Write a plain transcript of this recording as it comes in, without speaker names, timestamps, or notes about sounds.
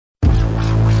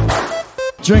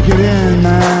Drink it in,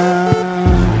 man.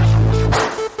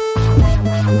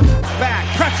 Back,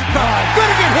 pressure card,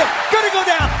 gonna get hit, gonna go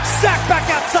down, sack back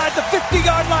outside the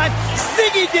 50-yard line.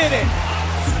 Ziggy did it.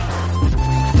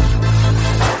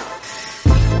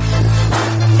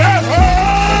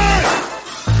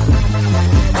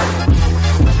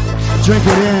 Drink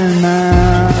it in,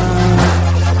 man.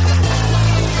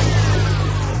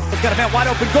 He's got a man wide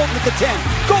open. Golden at the 10,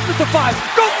 Golden at the 5,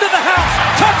 Golden to the house.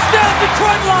 Touchdown,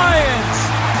 Detroit Lions.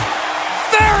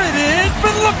 There it is.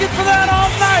 Been looking for that all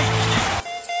night.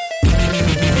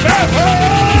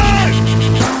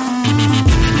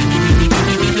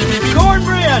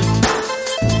 Cornbread.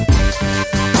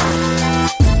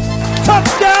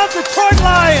 Touchdown, Detroit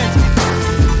Lions.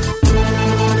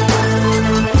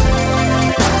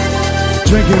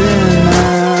 Drink it in,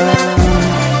 man.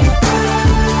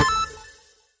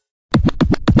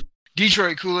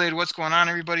 Detroit Kool-Aid, what's going on,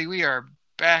 everybody? We are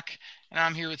back, and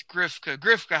I'm here with Grifka.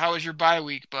 Grifka, how was your bye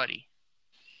week, buddy?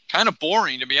 Kind of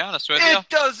boring, to be honest with you. It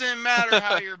doesn't matter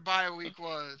how your bye week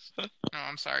was. No,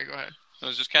 I'm sorry. Go ahead. It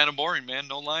was just kind of boring, man.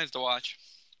 No Lions to watch.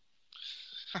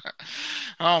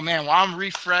 Oh, man. Well, I'm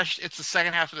refreshed. It's the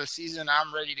second half of the season.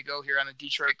 I'm ready to go here on the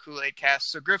Detroit Kool-Aid cast.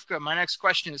 So, Grifka, my nenext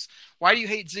question is, why do you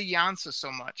hate Ziggy Ansah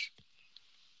so much?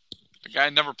 The guy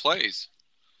never plays.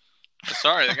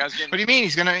 Sorry, the guy's getting... What do you mean?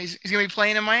 He's gonna be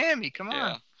playing in Miami. Come on.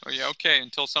 Yeah. Oh, yeah, okay,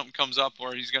 until something comes up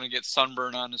where he's going to get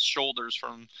sunburn on his shoulders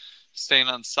from staying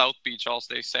on South Beach all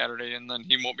day Saturday, and then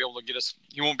he won't be able to get his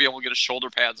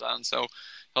shoulder pads on, so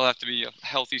he'll have to be a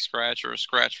healthy scratch or a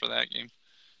scratch for that game.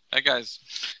 That guy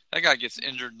gets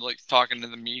injured like talking to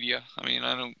the media. I mean,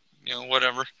 I don't,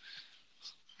 whatever.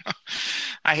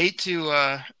 I hate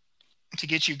to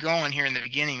get you going here in the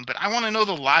beginning, but I want to know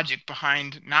the logic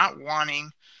behind not wanting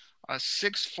a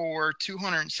 6'4",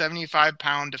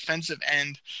 275-pound defensive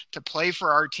end to play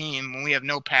for our team when we have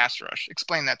no pass rush.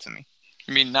 Explain that to me.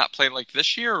 You mean not play like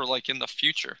this year or like in the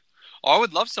future? Oh, I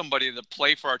would love somebody to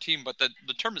play for our team, but the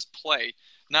term is play,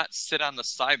 not sit on the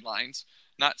sidelines,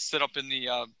 not sit up in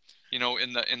the in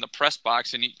the press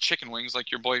box and eat chicken wings like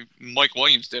your boy Mike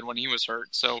Williams did when he was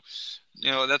hurt. So,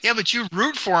 that's... Yeah, but you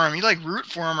root for him. You root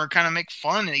for him or kind of make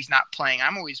fun and he's not playing.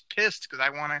 I'm always pissed because I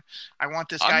want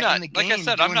this guy in the game. Like I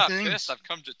said, I'm not things. pissed. I've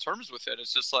come to terms with it.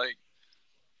 It's just like,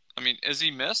 I mean, is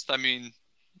he missed? I mean,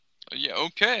 yeah,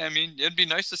 okay. I mean, it'd be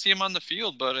nice to see him on the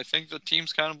field, but I think the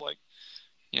team's kind of like,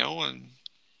 and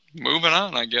moving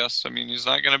on, I guess. I mean, he's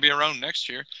not going to be around next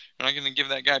year. You're not going to give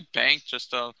that guy bank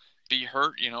just to be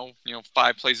hurt,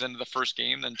 5 plays into the first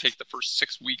game, then take the first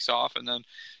 6 weeks off, and then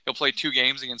he'll play 2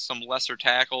 games against some lesser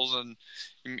tackles and,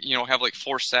 have like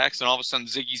 4 sacks, and all of a sudden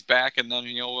Ziggy's back, and then,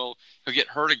 he'll get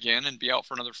hurt again and be out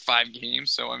for another 5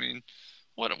 games. So, I mean,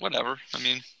 whatever. I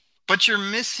mean... But you're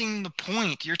missing the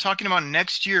point. You're talking about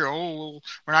next year. Oh, well,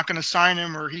 we're not going to sign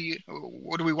him, or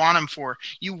what do we want him for?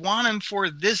 You want him for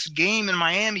this game in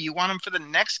Miami. You want him for the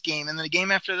next game and the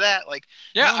game after that. Like,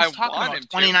 yeah, no I one's talking want about him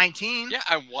 2019. to. Yeah,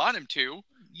 I want him to.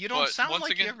 You don't sound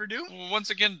like you ever do. Once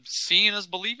again, seeing is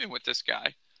believing with this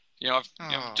guy.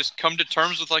 I've just come to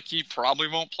terms with he probably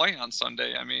won't play on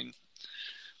Sunday. I mean,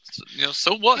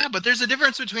 so what? Yeah, but there's a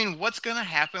difference between what's going to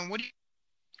happen.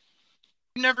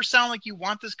 You never sound like you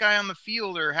want this guy on the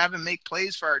field or have him make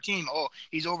plays for our team. Oh,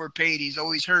 he's overpaid. He's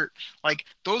always hurt. Like,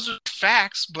 those are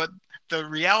facts, but the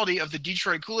reality of the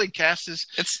Detroit Kool-Aid cast is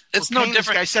it's no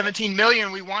different. This guy $17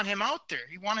 million. We want him out there.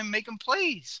 We want him making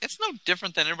plays. It's no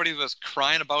different than everybody was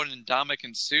crying about in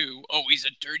Ndamukong Suh. Oh, he's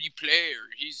a dirty player.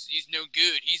 He's no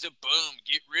good. He's a bum.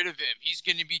 Get rid of him. He's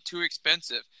going to be too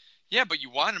expensive. Yeah, but you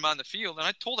want him on the field, and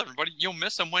I told everybody you'll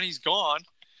miss him when he's gone.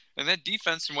 And that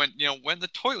defense went in the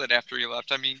toilet after he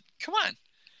left. I mean, come on.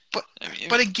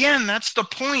 But again, that's the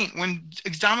point. When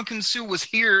Ndamukong Suh was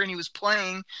here and he was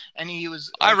playing, and he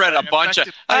was. I read a bunch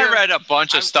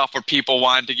of stuff where people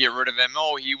wanted to get rid of him.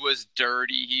 Oh, he was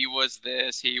dirty. He was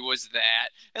this. He was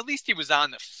that. At least he was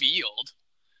on the field.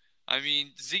 I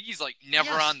mean, Ziggy's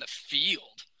never on the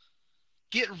field.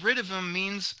 Get rid of him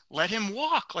means let him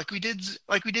walk like we did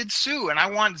Suh. And I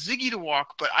want Ziggy to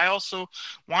walk, but I also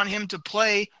want him to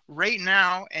play right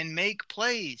now and make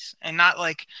plays and not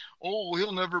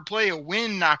he'll never play. A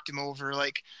win knocked him over.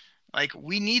 Like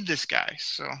we need this guy.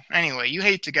 So anyway, you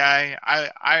hate the guy.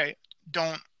 I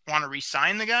don't want to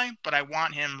re-sign the guy, but I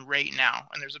want him right now.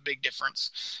 And there's a big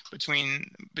difference between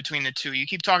the two. You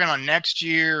keep talking about next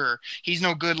year or he's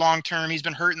no good long-term. He's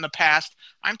been hurt in the past.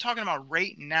 I'm talking about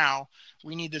right now.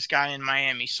 We need this guy in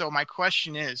Miami. So my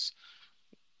question is,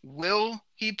 will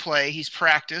he play? He's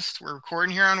practiced. We're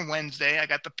recording here on Wednesday. I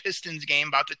got the Pistons game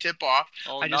about to tip off.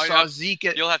 Oh, I just saw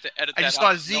Zeke. You'll have to edit that out. I just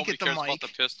saw Zeke at the mic. About the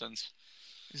Pistons.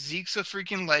 Zeke's a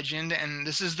freaking legend, and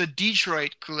this is the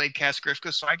Detroit Kool-Aid Cast,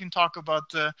 Grifka, so I can talk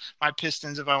about my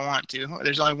Pistons if I want to.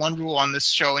 There's only one rule on this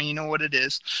show, and you know what it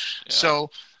is. Yeah. So,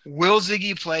 will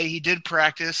Ziggy play? He did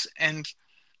practice, and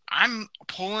I'm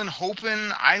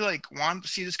hoping. I want to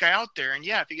see this guy out there. And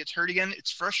yeah, if he gets hurt again,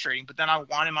 it's frustrating. But then I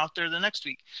want him out there the next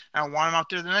week. And I want him out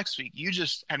there the next week. You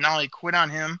just have not only quit on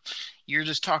him, you're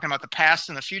just talking about the past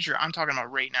and the future. I'm talking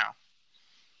about right now.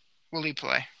 Will he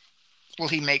play? Will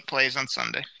he make plays on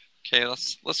Sunday? Okay,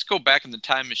 let's go back in the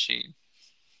time machine.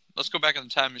 Let's go back in the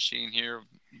time machine here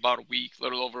about a week, a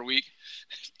little over a week.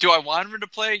 Do I want him to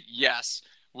play? Yes.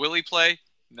 Will he play?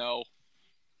 No.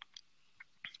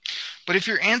 But if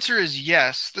your answer is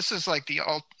yes, this is like the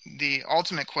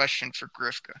ultimate question for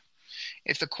Grifka.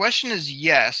 If the question is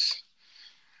yes,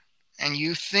 and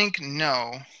you think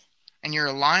no, and you're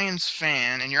a Lions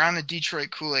fan, and you're on the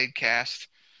Detroit Kool-Aid Cast,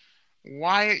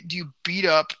 why do you beat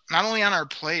up not only on our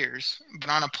players, but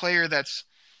on a player that's,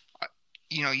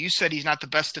 you said he's not the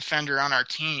best defender on our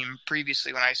team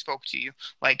previously when I spoke to you.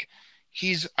 Like,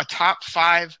 he's a top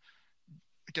 5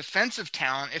 defensive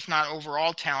talent, if not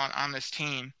overall talent on this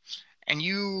team. And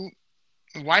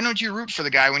why don't you root for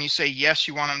the guy when you say yes,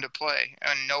 you want him to play,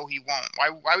 and no, he won't?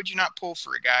 Why would you not pull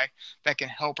for a guy that can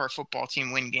help our football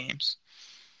team win games?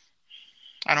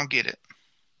 I don't get it.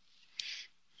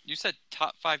 You said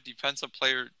top 5 defensive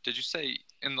player. Did you say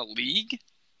in the league?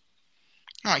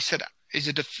 No, I said is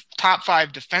a top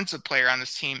 5 defensive player on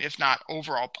this team, if not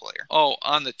overall player. Oh,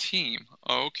 on the team.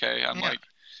 Oh, okay. I'm Yeah. like,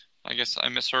 I guess I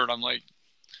misheard. I'm like,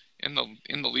 in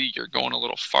the league, you're going a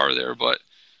little farther, but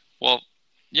well,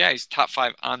 yeah, he's top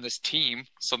 5 on this team,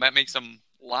 so that makes him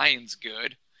Lions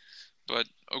good. But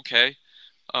okay,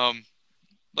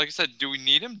 like I said, do we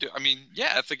need him?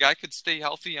 Yeah, if the guy could stay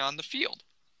healthy on the field,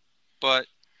 but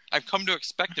I've come to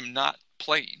expect him not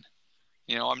playing.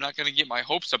 I'm not going to get my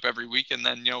hopes up every week, and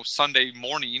then Sunday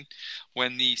morning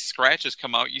when the scratches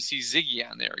come out, you see Ziggy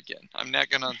on there again. I'm not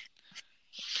gonna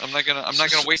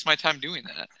waste my time doing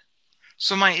that.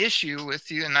 So my issue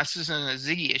with you, and this isn't a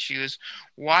Ziggy issue, is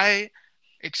why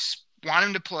want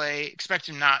him to play, expect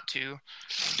him not to.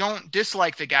 Don't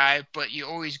dislike the guy, but you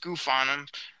always goof on him.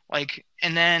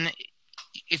 And then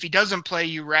if he doesn't play,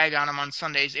 you rag on him on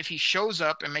Sundays. If he shows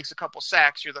up and makes a couple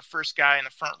sacks, you're the first guy in the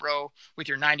front row with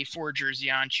your 94 jersey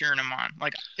on, cheering him on.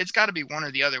 It's got to be one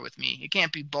or the other with me. It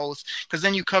can't be both, because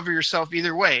then you cover yourself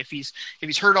either way. If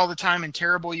he's hurt all the time and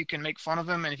terrible, you can make fun of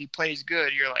him, and if he plays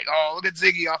good, you're like, oh, look at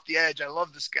Ziggy off the edge. I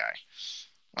love this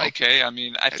guy. Okay,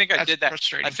 I think I did that.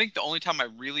 Frustrating. I think the only time I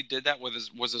really did that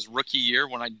was his rookie year,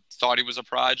 when I thought he was a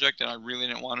project and I really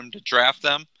didn't want him to draft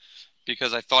them,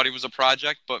 because I thought he was a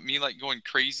project. But me going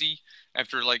crazy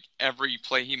after every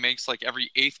play he makes, every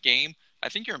 8th game, I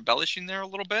think you're embellishing there a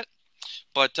little bit.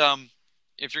 But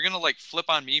if you're gonna flip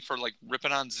on me for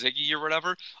ripping on Ziggy or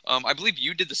whatever, I believe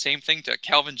you did the same thing to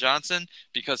Calvin Johnson,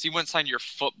 because he went and signed your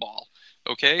football.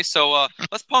 Okay, so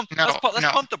let's pump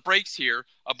the brakes here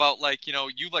about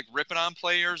you ripping on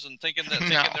players and thinking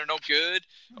they're no good,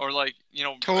 or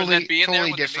and then being there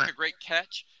when different. they make a great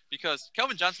catch. Because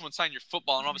Calvin Johnson would sign your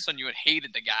football, and all of a sudden you had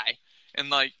hated the guy.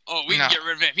 And we can get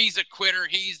rid of him. He's a quitter.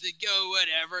 He's the go,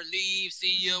 whatever, leave,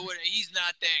 see you, whatever. He's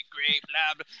not that great,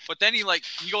 blah, blah. But then he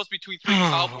goes between 3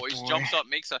 Cowboys, boy. jumps up,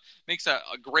 makes a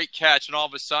great catch, and all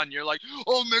of a sudden you're like,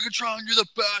 oh, Megatron, you're the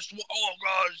best. Oh,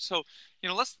 God. So,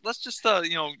 let's just,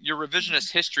 your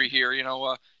revisionist history here,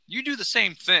 you do the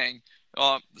same thing.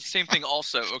 The same thing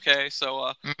also, okay?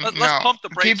 So let's pump the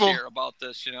brakes here about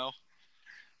this,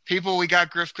 People, we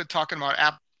got Grifka talking about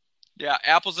Apple. Yeah,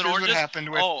 apples and Here's oranges. what happened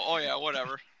with. Oh yeah,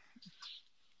 whatever.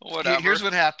 Here's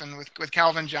what happened with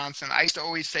Calvin Johnson. I used to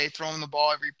always say throw him the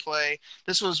ball every play.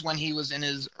 This was when he was in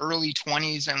his early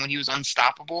 20s and when he was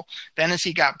unstoppable. Then as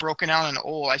he got broken down and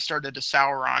old, I started to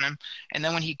sour on him. And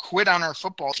then when he quit on our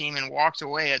football team and walked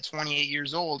away at 28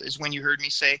 years old is when you heard me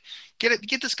say, get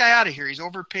this guy out of here. He's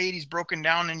overpaid, he's broken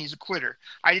down, and he's a quitter.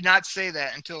 I did not say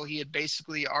that until he had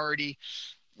basically already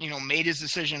made his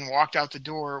decision, walked out the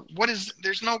door.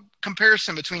 There's no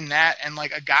comparison between that and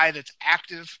a guy that's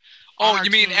active. Oh,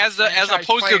 you mean as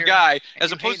opposed to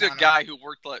a guy who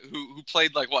worked who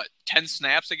played 10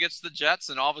 snaps against the Jets,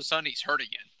 and all of a sudden he's hurt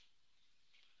again.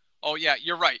 Oh yeah,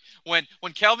 you're right. When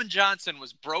Calvin Johnson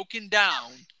was broken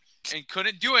down and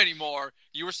couldn't do anymore,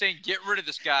 you were saying get rid of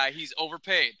this guy. He's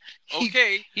overpaid.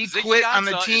 Okay, he quit on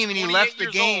the team and he left the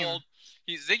game.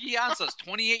 Ziggy Ansah's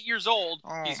 28 years old.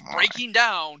 Oh, he's breaking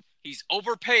down. He's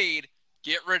overpaid.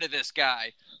 Get rid of this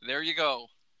guy. There you go.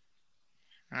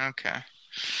 Okay.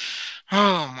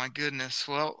 Oh, my goodness.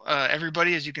 Well,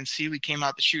 everybody, as you can see, we came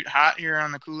out the chute hot here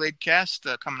on the Kool-Aid Cast,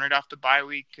 coming right off the bye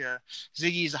week.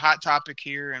 Ziggy's a hot topic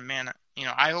here, and, man,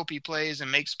 I hope he plays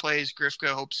and makes plays. Grifka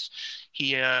hopes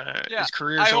his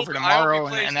career I is hope- over I hope he tomorrow,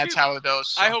 plays and that's too. how it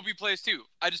goes. So. I hope he plays too.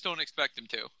 I just don't expect him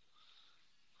to.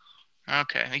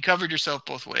 Okay, you covered yourself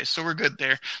both ways, so we're good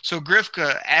there. So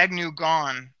Grifka, Agnew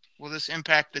gone. Will this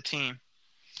impact the team?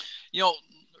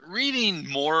 Reading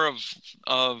more of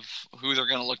who they're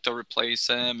going to look to replace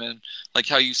him, and like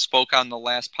how you spoke on the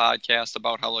last podcast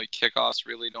about how like kickoffs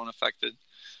really don't affect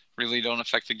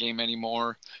the game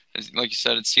anymore. Like you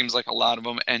said, it seems like a lot of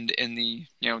them end in the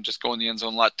just go in the end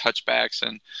zone, a lot of touchbacks,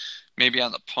 and maybe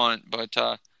on the punt. But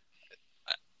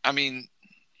I mean,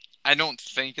 I don't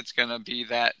think it's going to be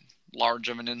that large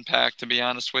of an impact, to be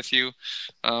honest with you.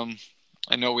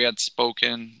 I know we had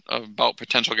spoken about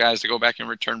potential guys to go back and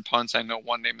return punts. I know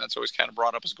one name that's always kind of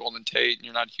brought up is Golden Tate, and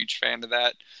you're not a huge fan of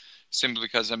that simply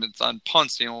because it's on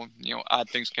punts. Odd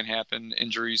things can happen,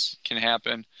 injuries can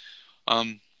happen.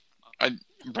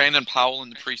 Brandon Powell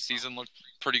in the preseason looked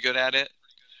pretty good at it.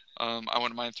 I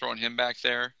wouldn't mind throwing him back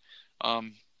there.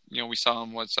 We saw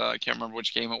him I can't remember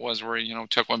which game it was where he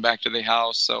took one back to the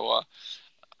house. So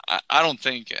I don't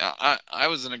think I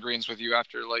was in agreement with you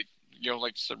after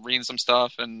reading some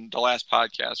stuff and the last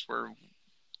podcast where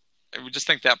we just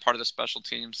think that part of the special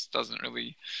teams doesn't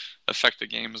really affect the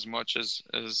game as much as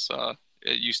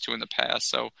it used to in the past.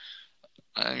 So,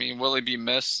 I mean, will he be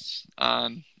missed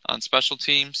on special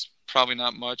teams? Probably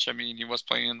not much. I mean, he was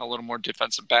playing a little more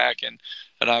defensive back, and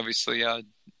it obviously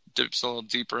dips a little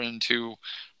deeper into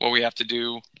what we have to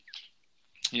do,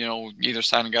 either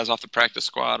signing guys off the practice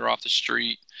squad or off the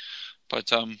street.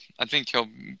 But I think he'll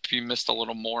be missed a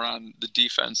little more on the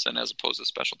defense than as opposed to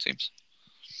special teams.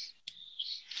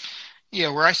 Yeah,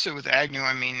 where I sit with Agnew,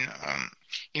 I mean,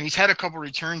 he's had a couple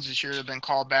returns this year that have been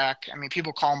called back. I mean,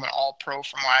 people call him an all-pro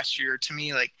from last year. To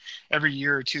me, like every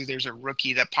year or two, there's a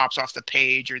rookie that pops off the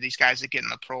page, or these guys that get in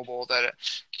the Pro Bowl that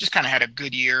just kind of had a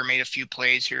good year, made a few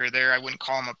plays here or there. I wouldn't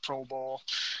call him a Pro Bowl,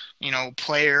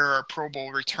 player or a Pro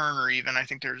Bowl returner even. I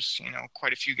think there's,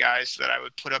 quite a few guys that I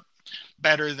would put up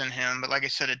better than him, but like I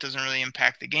said, it doesn't really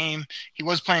impact the game. He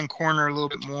was playing corner a little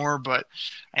bit more, but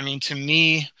I mean, to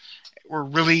me, we're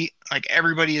really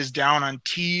everybody is down on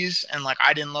Tease, and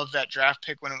I didn't love that draft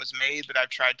pick when it was made, but I've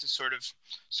tried to sort of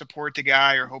support the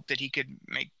guy or hope that he could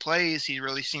make plays. He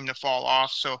really seemed to fall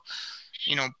off, so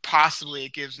possibly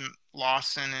it gives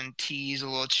Lawson and Tease a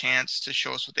little chance to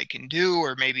show us what they can do,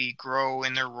 or maybe grow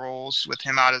in their roles with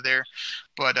him out of there.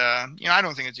 But, I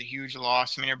don't think it's a huge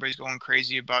loss. I mean, everybody's going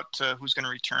crazy about who's going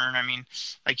to return. I mean,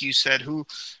 like you said,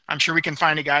 I'm sure we can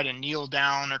find a guy to kneel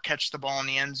down or catch the ball in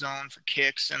the end zone for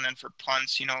kicks. And then for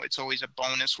punts, it's always a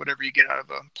bonus, whatever you get out of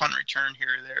a punt return here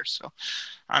or there. So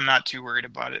I'm not too worried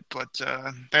about it. But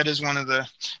that is one of the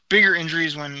bigger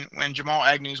injuries when Jamal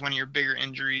Agnew is one of your bigger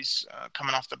injuries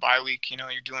coming off the bye week. You're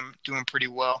doing pretty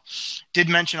well. Did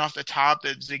mention off the top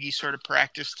that Ziggy sort of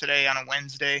practiced today on a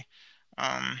Wednesday.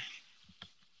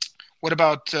 What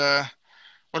about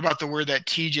the word that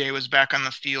TJ was back on the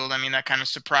field? I mean, that kind of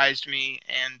surprised me.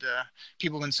 And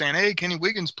people have been saying, hey, Kenny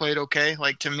Wiggins played okay.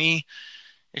 To me,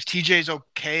 if TJ's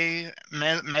okay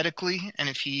medically, and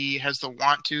if he has the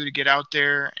want to get out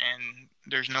there and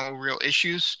there's no real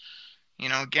issues,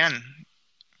 again,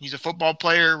 he's a football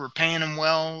player. We're paying him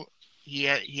well. He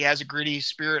has a gritty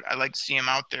spirit. I'd like to see him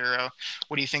out there.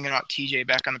 What are you thinking about TJ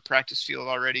back on the practice field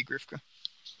already, Grifka?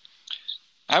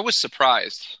 I was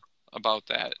surprised about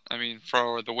that. I mean,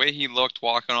 for the way he looked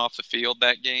walking off the field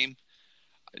that game,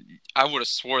 I would have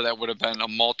swore that would have been a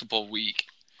multiple week.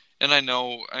 And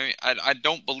I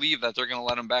don't believe that they're going to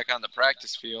let him back on the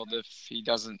practice field if he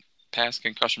doesn't pass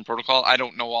concussion protocol. I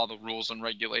don't know all the rules and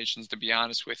regulations, to be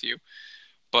honest with you.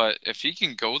 But if he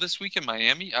can go this week in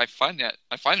Miami, I find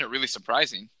it really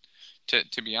surprising,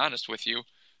 to be honest with you.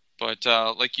 But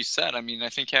like you said, I mean, I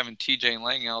think having TJ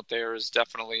Lang out there is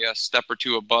definitely a step or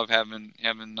two above having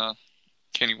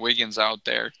Kenny Wiggins out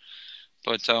there.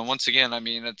 But once again, I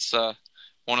mean, it's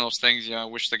one of those things. I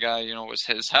wish the guy, was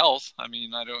his health. I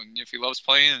mean, if he loves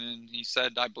playing, and he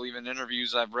said, I believe in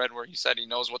interviews I've read where he said he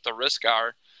knows what the risks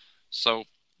are. So,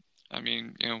 I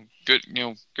mean,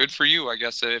 good for you, I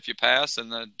guess, if you pass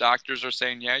and the doctors are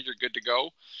saying, yeah, you're good to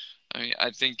go. I mean,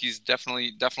 I think he's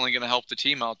definitely going to help the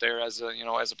team out there as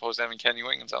opposed to having Kenny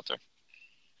Wiggins out there.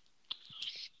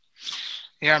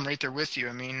 Yeah, I'm right there with you.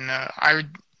 I mean, I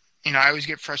always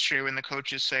get frustrated when the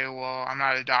coaches say, well, I'm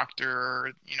not a doctor,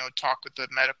 or, talk with the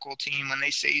medical team when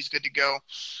they say he's good to go.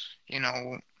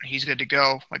 He's good to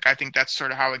go. I think that's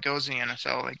sort of how it goes in the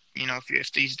NFL.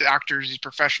 If these doctors, these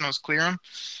professionals clear him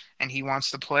and he wants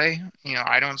to play,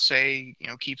 I don't say,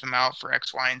 keep him out for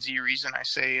X, Y, and Z reason. I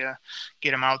say,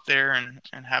 get him out there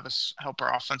and have us help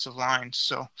our offensive line.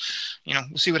 So,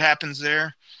 we'll see what happens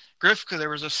there. Grifka, there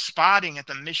was a spotting at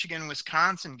the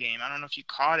Michigan-Wisconsin game. I don't know if you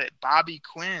caught it. Bobby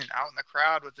Quinn out in the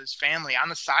crowd with his family on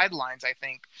the sidelines, I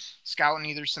think, scouting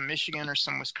either some Michigan or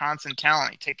some Wisconsin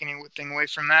talent. You take anything away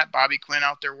from that? Bobby Quinn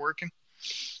out there working?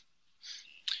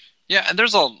 Yeah, and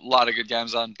there's a lot of good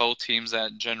games on both teams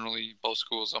that generally both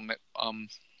schools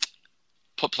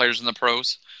put players in the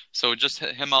pros. So just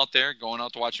him out there going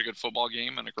out to watch a good football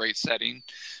game in a great setting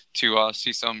to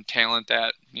see some talent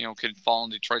that, could fall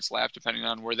in Detroit's lap depending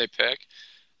on where they pick.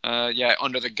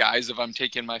 Under the guise of I'm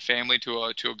taking my family to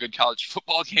a good college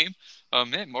football game,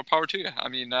 man, more power to you. I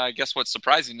mean, I guess what's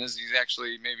surprising is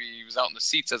maybe he was out in the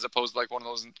seats as opposed to like one of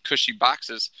those cushy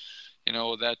boxes,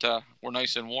 that were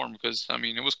nice and warm because, I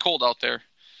mean, it was cold out there.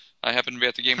 I happened to be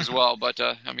at the game as well, but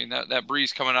I mean that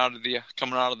breeze coming out of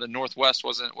the northwest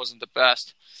wasn't the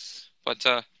best. But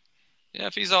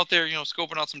if he's out there,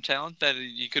 scoping out some talent that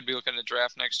he could be looking to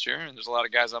draft next year, and there's a lot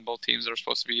of guys on both teams that are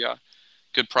supposed to be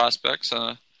good prospects.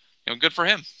 Good for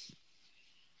him.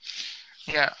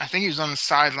 Yeah, I think he was on the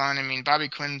sideline. I mean, Bobby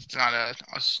Quinn's not a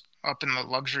up in the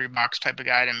luxury box type of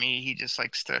guy to me. He just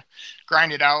likes to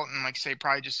grind it out and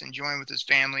probably just enjoying with his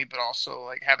family, but also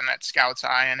having that scout's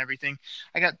eye on everything.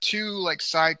 I got two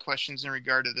side questions in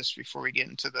regard to this before we get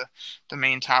into the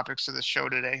main topics of the show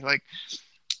today.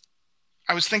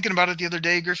 I was thinking about it the other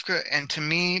day, Grifka, and to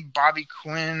me, Bobby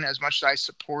Quinn, as much as I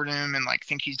support him and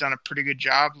think he's done a pretty good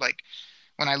job,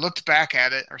 when I looked back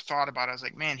at it or thought about it, I was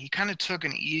like, man, he kind of took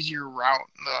an easier route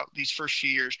these first few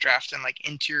years, drafting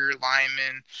interior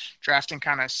linemen, drafting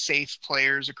kind of safe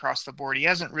players across the board. He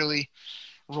hasn't really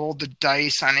rolled the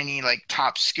dice on any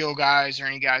top skill guys or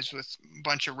any guys with a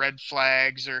bunch of red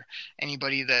flags or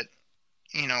anybody that,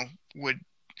 would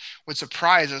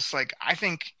surprise us. I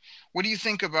think, what do you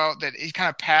think about that? He's kind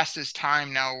of past his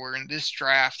time now where in this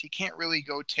draft, he can't really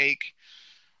go take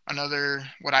another,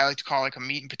 what I like to call a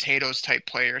meat and potatoes type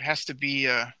player. It has to be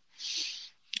a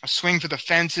swing for the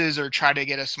fences or try to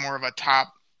get us more of a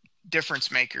top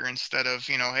difference maker instead of,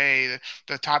 hey,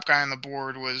 the top guy on the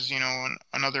board was,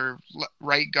 another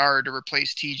right guard to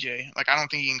replace TJ. I don't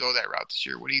think he can go that route this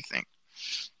year. What do you think?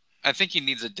 I think he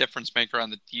needs a difference maker on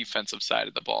the defensive side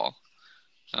of the ball.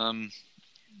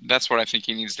 That's what I think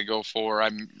he needs to go for.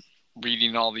 I'm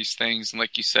reading all these things, and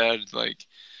like you said,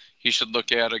 he should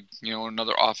look at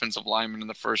another offensive lineman in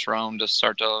the first round to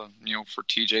start to, for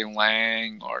TJ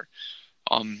Lang or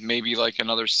maybe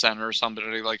another center or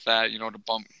somebody like that, to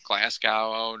bump Glasgow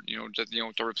out,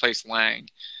 to replace Lang.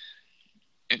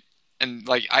 And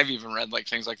I've even read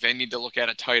things they need to look at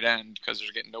a tight end because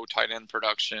they're getting no tight end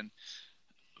production.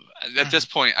 At this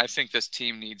point, I think this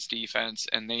team needs defense,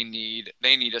 and they need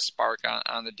a spark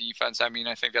on the defense. I mean,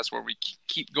 I think that's where we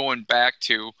keep going back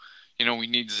to. We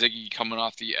need Ziggy coming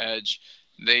off the edge.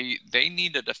 They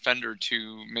need a defender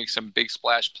to make some big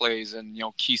splash plays in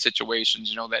key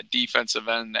situations. That defensive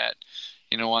end that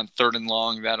on 3rd and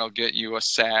long that'll get you a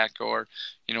sack or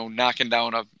knocking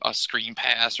down a screen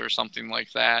pass or something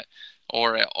like that,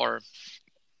 or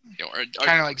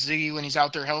kind of like Ziggy when he's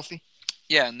out there healthy.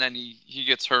 Yeah, and then he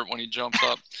gets hurt when he jumps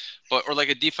up. Or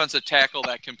a defensive tackle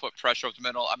that can put pressure up the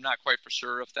middle. I'm not quite for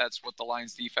sure if that's what the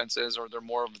Lions defense is or they're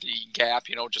more of the gap,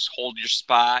 just hold your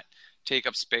spot, take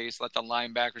up space, let the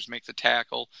linebackers make the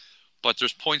tackle. But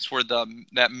there's points where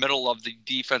that middle of the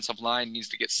defensive line needs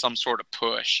to get some sort of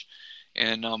push.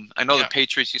 And I know the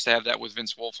Patriots used to have that with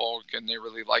Vince Wilfork, and they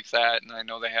really liked that. And I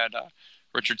know they had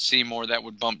Richard Seymour that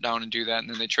would bump down and do that, and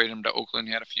then they traded him to Oakland.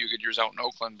 He had a few good years out in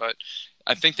Oakland, but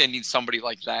I think they need somebody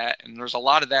like that, and there's a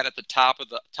lot of that at the top of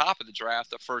the draft,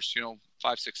 the first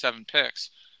 5, 6, 7 picks.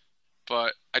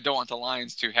 But I don't want the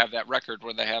Lions to have that record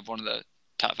where they have one of the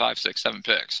top 5, 6, 7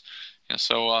 picks.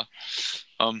 Well,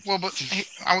 but hey,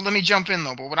 let me jump in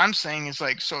though. But what I'm saying is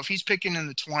so if he's picking in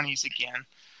the 20s again,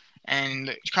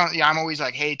 and I'm always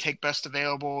hey, take best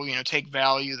available, take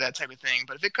value, that type of thing.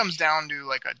 But if it comes down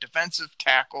to a defensive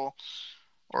tackle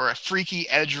or a freaky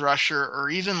edge rusher, or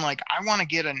even I want to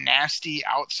get a nasty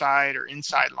outside or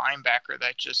inside linebacker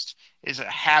that just is a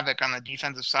havoc on the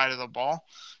defensive side of the ball.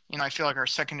 I feel our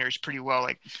secondary is pretty well.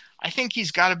 I think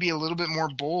he's got to be a little bit more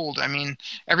bold. I mean,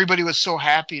 everybody was so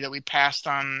happy that we passed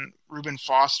on Reuben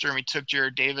Foster and we took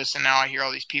Jared Davis, and now I hear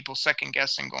all these people second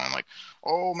guessing, going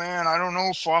oh man, I don't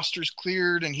know, Foster's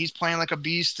cleared and he's playing like a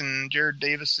beast, and Jared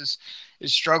Davis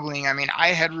is struggling. I mean, I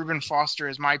had Reuben Foster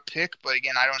as my pick, but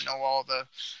again, I don't know all the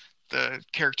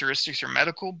characteristics or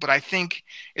medical, but I think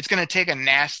it's going to take a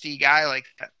nasty guy like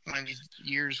that one of these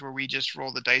years where we just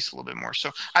roll the dice a little bit more. So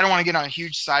I don't want to get on a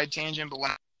huge side tangent, but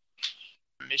when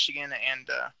Michigan and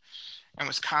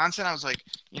Wisconsin, I was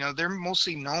they're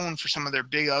mostly known for some of their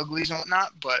big uglies and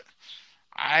whatnot, but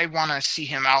I want to see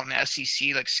him out in the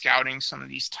SEC, like scouting some of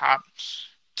these top,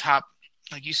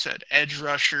 like you said, edge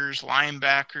rushers,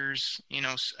 linebackers,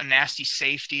 a nasty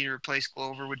safety to replace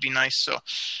Glover would be nice. So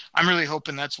I'm really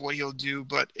hoping that's what he'll do.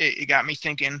 But it got me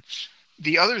thinking.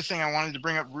 The other thing I wanted to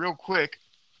bring up real quick.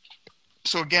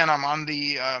 So again, I'm on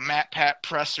the Matt Pat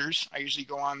pressers. I usually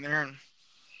go on there and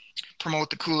promote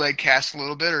the Kool-Aid Cast a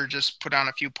little bit or just put on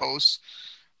a few posts.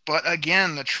 But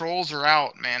again, the trolls are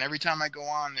out, man. Every time I go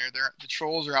on there, the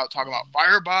trolls are out talking about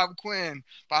fire Bob Quinn.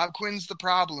 Bob Quinn's the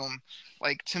problem.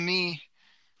 Like, to me,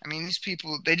 I mean, these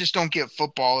people, they just don't get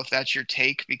football if that's your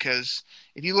take, because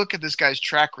if you look at this guy's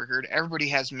track record, everybody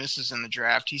has misses in the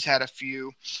draft. He's had a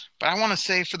few. But I want to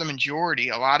say for the majority,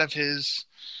 a lot of his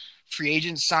free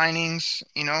agent signings,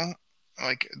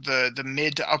 like the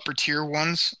mid to upper tier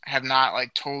ones have not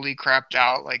like totally crapped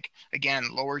out. Like, again,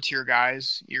 lower tier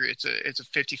guys, it's a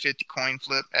 50-50 coin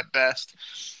flip at best.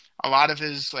 A lot of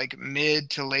his like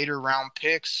mid to later round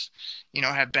picks,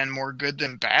 have been more good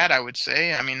than bad, I would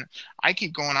say. I mean, I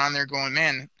keep going on there going,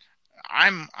 man,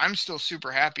 I'm still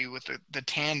super happy with the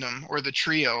tandem or the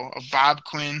trio of Bob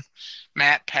Quinn,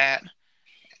 Matt Pat,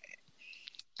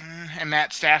 and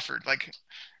Matt Stafford. Like,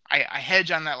 I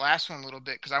hedge on that last one a little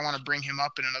bit because I want to bring him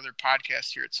up in another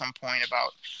podcast here at some point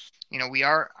about,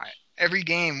 every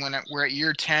game when we're at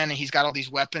year 10 and he's got all these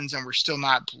weapons and we're still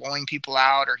not blowing people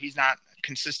out or he's not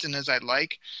consistent as I'd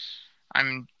like,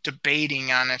 I'm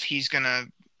debating on if he's going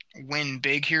to win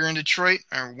big here in Detroit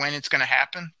or when it's going to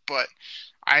happen. But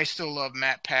I still love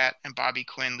Matt Pat and Bobby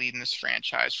Quinn leading this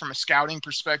franchise from a scouting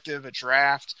perspective, a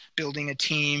draft, building a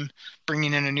team,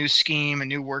 bringing in a new scheme, a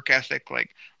new work ethic. Like,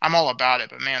 I'm all about it.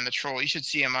 But man, the troll, you should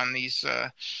see him on these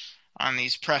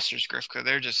pressers, Grifka.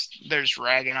 They're just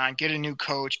ragging on. Get a new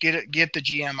coach. Get the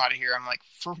GM out of here. I'm like,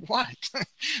 for what?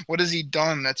 What has he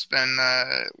done that's been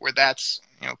where that's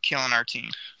killing our team?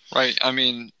 Right. I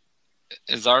mean,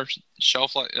 is our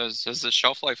shelf life is the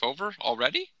shelf life over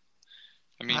already?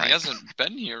 I mean, right. He hasn't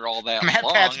been here all that Matt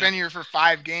long. Matt Pat's been here for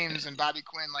 5 games, and Bobby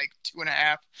Quinn like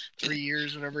 2.5, 3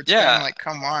 years, whatever it's been. Like,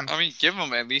 come on. I mean, give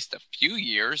him at least a few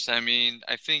years. I mean,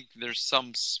 I think there's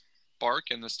some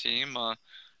spark in this team.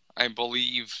 I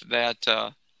believe that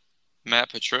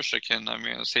Matt Patricia can,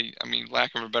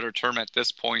 lack of a better term at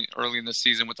this point, early in the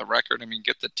season with the record,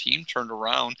 get the team turned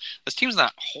around. This team's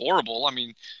not horrible. I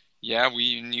mean, yeah,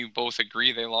 we and you both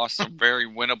agree they lost some very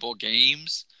winnable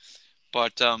games,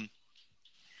 but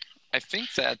I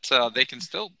think that they can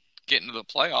still get into the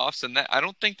playoffs, and that I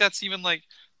don't think that's even like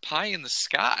pie in the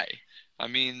sky. I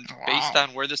mean, wow. Based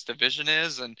on where this division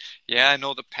is, and yeah, I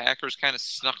know the Packers kind of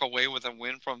snuck away with a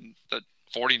win from the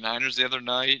 49ers the other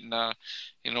night, and the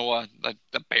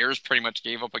Bears pretty much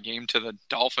gave up a game to the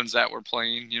Dolphins that were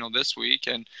playing, this week,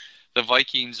 and the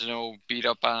Vikings, beat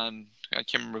up on, I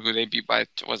can't remember who they beat by,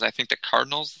 I think the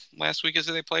Cardinals last week is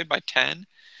who they played by 10,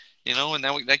 and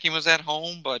that game was at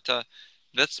home, but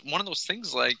that's one of those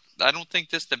things, like, I don't think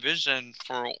this division,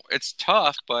 it's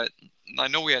tough, but I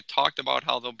know we had talked about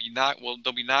how they'll be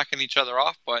knocking each other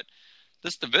off, but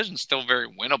this division's still very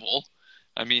winnable.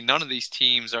 I mean, none of these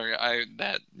teams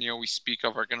we speak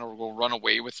of are going to go run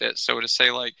away with it. So to say,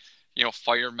 like,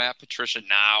 fire Matt Patricia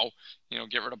now,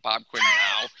 get rid of Bob Quinn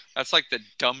now, that's like the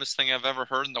dumbest thing I've ever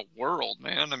heard in the world,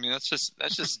 man. I mean, that's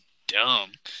just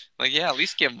dumb. Like, yeah, at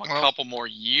least give them a couple more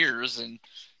years. And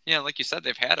yeah, like you said,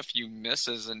 they've had a few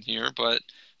misses in here, but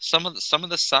some of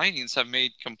the signings have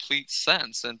made complete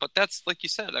sense. But that's, like you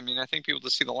said, I mean, I think people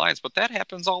just see the lines, but that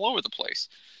happens all over the place.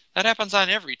 That happens on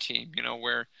every team,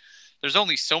 where there's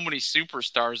only so many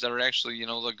superstars that are actually,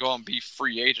 they'll go and be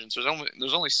free agents.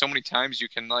 There's only so many times you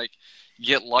can, like,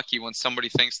 get lucky when somebody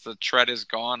thinks the tread is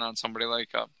gone on somebody like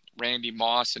Randy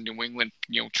Moss in New England,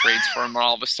 trades for him, and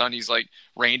all of a sudden he's like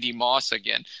Randy Moss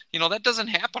again. That doesn't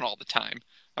happen all the time.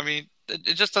 I mean,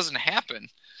 it just doesn't happen.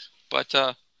 But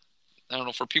I don't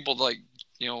know, for people to, like,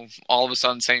 all of a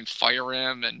sudden saying fire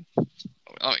him, and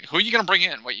who are you going to bring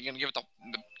in? What, you going to give it to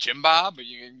Jim Bob? Are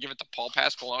you going to give it to Paul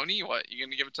Pasqualoni? What, you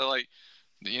going to give it to, like,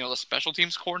 the special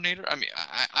teams coordinator? I mean,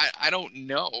 I don't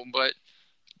know, but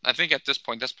I think at this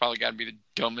point that's probably got to be the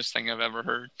dumbest thing I've ever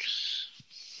heard.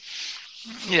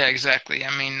 Yeah, exactly.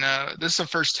 I mean, this is the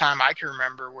first time I can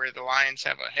remember where the Lions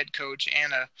have a head coach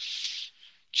and a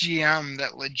GM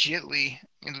that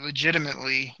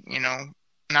legitimately,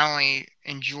 not only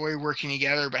enjoy working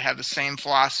together, but have the same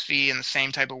philosophy and the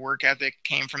same type of work ethic,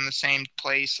 came from the same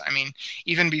place. I mean,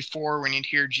 even before, when you'd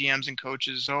hear GMs and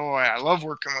coaches, oh, I love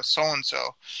working with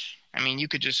so-and-so. I mean, you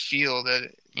could just feel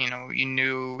that, you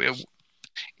knew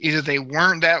either they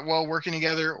weren't that well working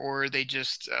together or they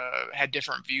just had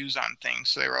different views on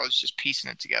things. So they were always just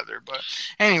piecing it together. But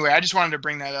anyway, I just wanted to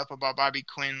bring that up about Bobby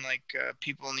Quinn. Like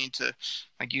people need to,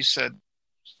 like you said,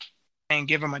 and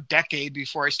give him a decade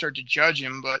before I start to judge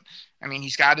him. But I mean,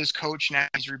 he's got his coach now.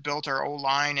 He's rebuilt our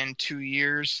O-line in 2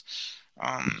 years.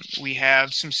 We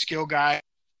have some skill guys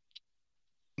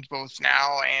both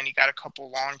now, and he got a couple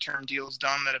long-term deals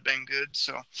done that have been good.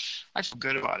 So I feel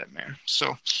good about it, man.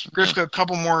 So Griff, a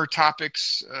couple more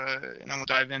topics, and then we'll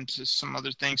dive into some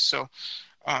other things. So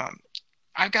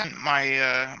I've got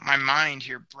my mind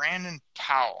here. Brandon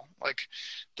Powell, like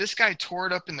this guy tore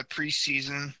it up in the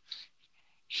preseason.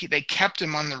 They kept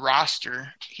him on the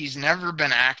roster. He's never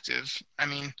been active. I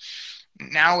mean,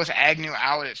 now with Agnew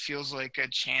out, it feels like a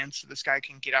chance that this guy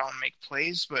can get out and make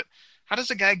plays. But how does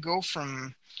a guy go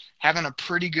from having a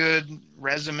pretty good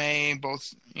resume,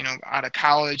 both, out of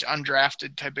college,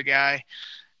 undrafted type of guy,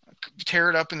 tear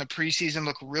it up in the preseason,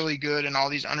 look really good in all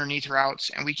these underneath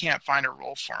routes, and we can't find a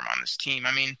role for him on this team?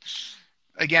 I mean,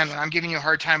 again, when I'm giving you a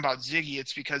hard time about Ziggy,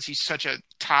 it's because he's such a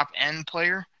top-end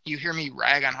player. You hear me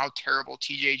rag on how terrible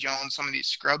TJ Jones, some of these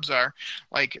scrubs are.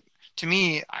 Like, to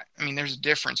me, I mean, there's a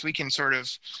difference. We can sort of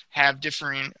have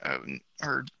differing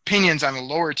or opinions on the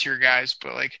lower tier guys,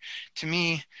 but like to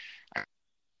me,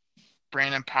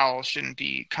 Brandon Powell shouldn't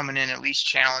be coming in at least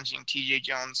challenging TJ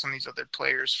Jones, some of these other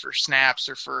players for snaps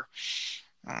or for.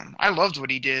 I loved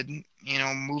what he did,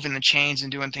 moving the chains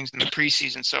and doing things in the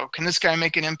preseason. So can this guy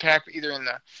make an impact either in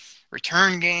the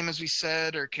return game, as we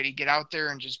said, or could he get out there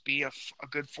and just be a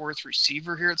good fourth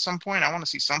receiver here at some point? I want to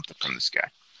see something from this guy.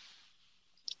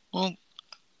 Well,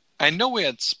 I know we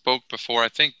had spoke before. I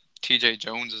think TJ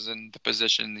Jones is in the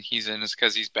position he's in is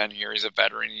because he's been here. He's a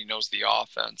veteran. He knows the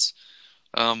offense.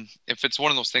 If it's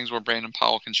one of those things where Brandon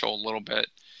Powell can show a little bit,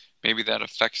 maybe that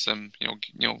affects him,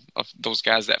 those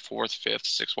guys, that fourth, fifth,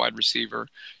 sixth wide receiver,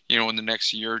 in the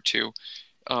next year or two.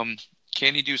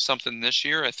 Can he do something this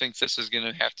year? I think this is going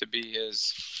to have to be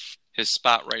his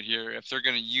spot right here. If they're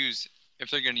going to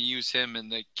use him in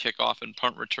the kickoff and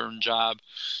punt return job,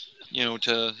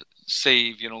 to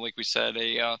save, like we said,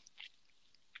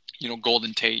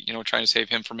 Golden Tate, trying to save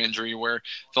him from injury, where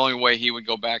the only way he would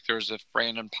go back there is if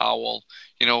Brandon Powell,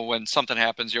 when something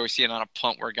happens, you always see it on a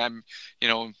punt where a guy,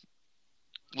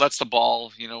 lets the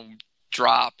ball,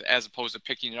 drop as opposed to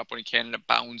picking it up when he can and it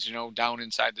bounds, down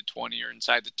inside the 20 or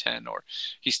inside the 10, or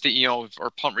he's, or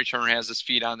punt returner has his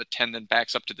feet on the 10, then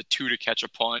backs up to the 2 to catch a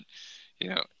punt,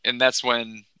 and that's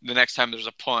when the next time there's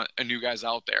a punt, a new guy's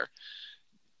out there.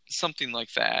 Something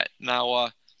like that. Now,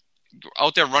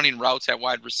 out there running routes at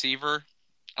wide receiver,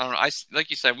 I don't know. Like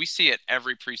you said, we see it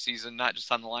every preseason, not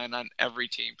just on the line, on every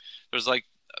team. There's like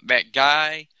that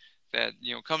guy that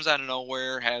comes out of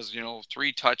nowhere, has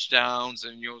 3 touchdowns,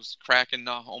 and is cracking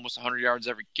almost 100 yards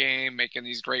every game, making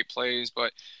these great plays,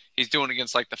 but he's doing it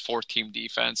against like the 4th team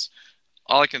defense.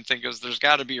 All I can think is there's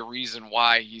got to be a reason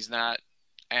why he's not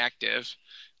active.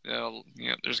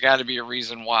 There's got to be a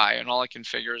reason why, and all I can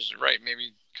figure is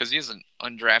maybe because he's an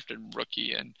undrafted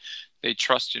rookie, and they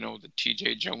trust the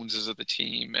TJ Joneses of the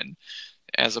team, and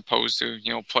as opposed to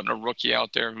putting a rookie out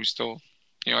there who's still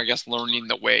I guess learning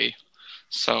the way.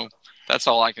 So that's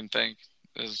all I can think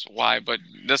is why. But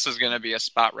this is going to be a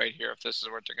spot right here if this is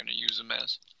what they're going to use him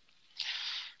as.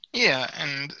 Yeah,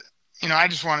 and I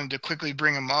just wanted to quickly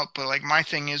bring him up, but like my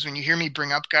thing is when you hear me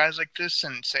bring up guys like this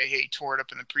and say, hey, he tore it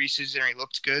up in the preseason or he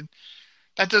looked good,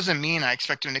 that doesn't mean I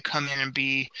expect him to come in and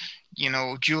be,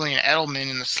 Julian Edelman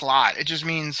in the slot. It just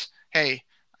means, hey,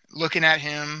 looking at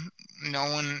him,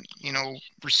 knowing,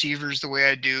 receivers the way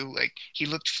I do, like he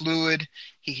looked fluid.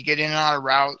 He could get in and out of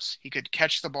routes. He could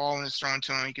catch the ball when it's thrown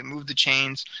to him. He could move the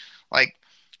chains. Like,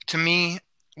 to me,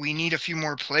 we need a few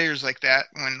more players like that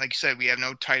when, like you said, we have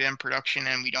no tight end production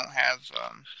and we don't have,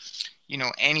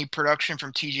 any production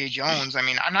from TJ Jones. I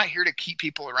mean, I'm not here to keep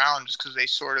people around just because they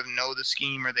sort of know the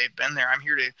scheme or they've been there. I'm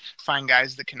here to find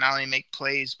guys that can not only make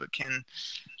plays but can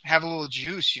have a little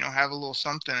juice, have a little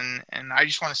something. And I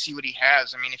just want to see what he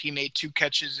has. I mean, if he made 2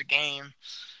 catches a game,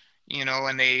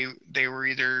 and they were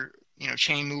either –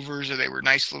 chain movers or they were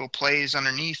nice little plays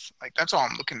underneath. Like, that's all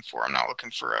I'm looking for. I'm not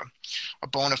looking for a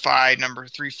bona fide number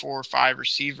 3, 4, 5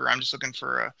 receiver. I'm just looking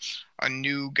for a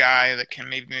new guy that can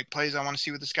maybe make plays. I want to see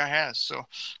what this guy has. So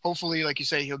hopefully, like you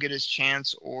say, he'll get his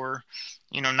chance, or,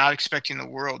 not expecting the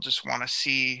world, just want to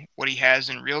see what he has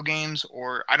in real games,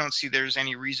 or I don't see there's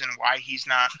any reason why he's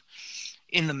not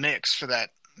in the mix for that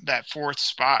 4th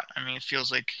spot. I mean, it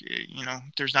feels like,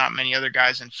 there's not many other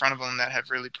guys in front of him that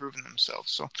have really proven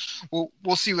themselves. So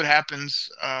we'll see what happens.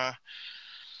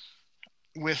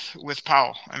 with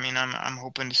Powell. I mean, I'm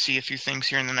hoping to see a few things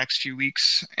here in the next few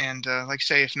weeks, and like I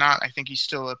say, if not, I think he's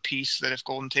still a piece that if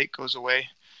Golden Tate goes away,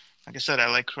 like I said, I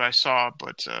like who I saw,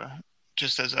 but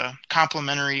just as a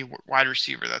complimentary wide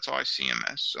receiver, that's all I see him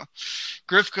as. So,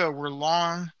 Grifka, we're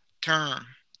long-term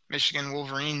Michigan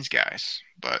Wolverines guys,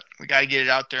 but we got to get it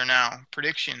out there now.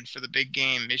 Prediction for the big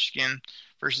game, Michigan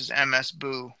versus MS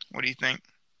Boo. What do you think?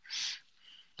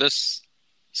 This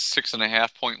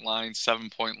 6.5 point line, 7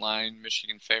 point line,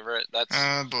 Michigan favorite.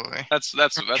 Oh boy,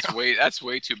 that's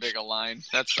way too big a line.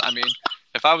 I mean,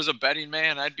 if I was a betting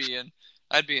man, I'd be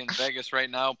in Vegas right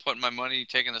now, putting my money,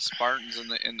 taking the Spartans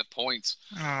in the points.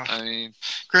 Oh. I mean,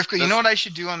 Grifka, you know what I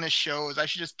should do on this show is I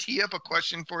should just tee up a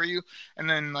question for you and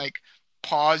then like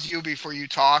pause you before you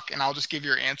talk, and I'll just give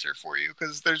your answer for you,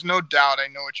 because there's no doubt I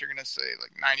know what you're gonna say.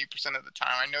 Like 90% of the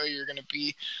time, I know you're gonna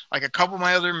be like a couple of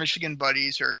my other Michigan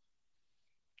buddies are.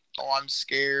 Oh, I'm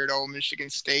scared. Oh, Michigan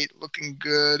State looking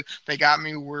good. They got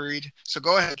me worried. So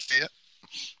go ahead, say it.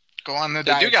 Go on the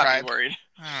diatribe. They do got me worried.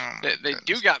 Oh, they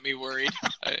do got me worried.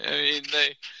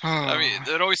 I mean,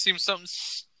 it always seems something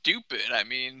stupid. I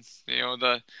mean,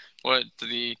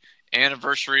 the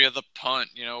anniversary of the punt,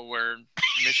 where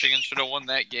Michigan should have won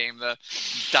that game. The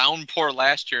downpour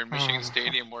last year in Michigan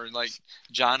Stadium, where like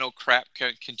John O'Crap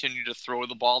continued to throw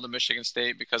the ball to Michigan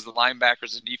State because the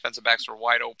linebackers and defensive backs were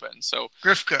wide open. So,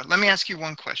 Grifka, let me ask you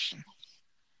one question.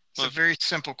 It's a very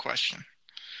simple question.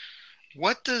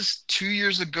 What does 2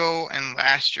 years ago and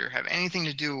last year have anything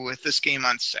to do with this game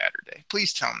on Saturday?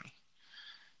 Please tell me.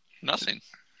 Nothing.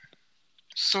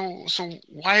 So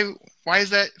why is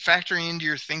that factoring into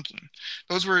your thinking?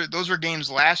 Those were games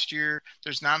last year.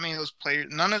 There's not many of those players.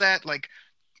 None of that like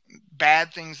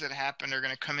bad things that happened are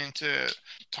going to come into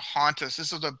to haunt us.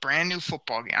 This is a brand new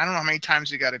football game. I don't know how many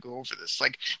times we got to go over this.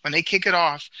 Like when they kick it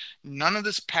off, none of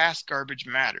this past garbage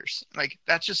matters. Like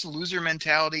that's just loser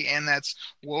mentality, and that's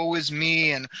woe is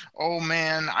me, and oh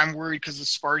man, I'm worried because the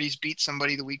Sparties beat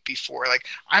somebody the week before. Like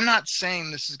I'm not saying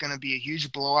this is going to be a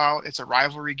huge blowout. It's a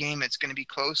rivalry game. It's going to be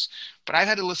close. But I've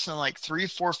had to listen to like 3,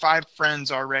 4, 5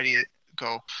 friends already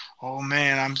go, oh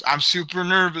man, I'm super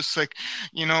nervous. Like,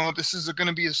 this is going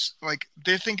to be like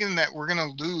they're thinking that we're going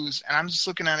to lose, and I'm just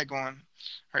looking at it going, all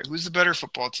right, who's the better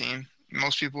football team?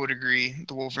 Most people would agree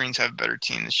the Wolverines have a better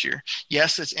team this year.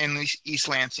 Yes, it's in East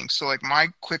Lansing. So like my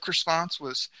quick response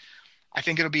was, I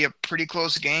think it'll be a pretty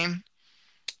close game,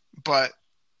 but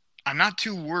I'm not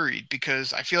too worried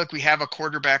because I feel like we have a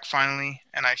quarterback finally,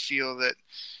 and I feel that,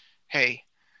 hey,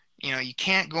 you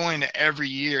can't go into every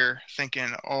year thinking,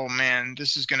 oh, man,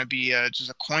 this is going to be just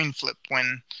a coin flip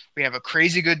when we have a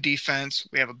crazy good defense,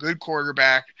 we have a good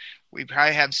quarterback, we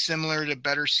probably have similar to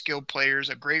better skilled players,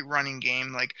 a great running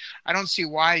game. Like, I don't see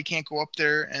why you can't go up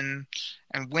there and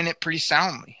win it pretty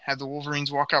soundly, have the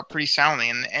Wolverines walk out pretty soundly.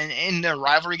 And in the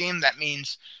rivalry game, that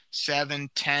means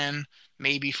 7, 10,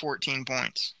 maybe 14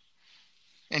 points.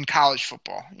 In college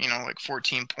football, like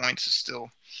 14 points is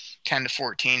still 10 to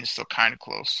 14 is still kind of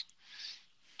close.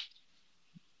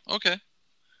 Okay.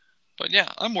 But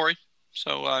yeah, I'm worried.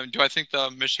 So do I think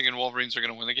the Michigan Wolverines are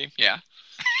going to win the game? Yeah.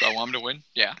 Do I want them to win?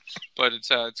 Yeah. But it's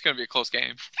going to be a close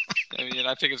game. I mean,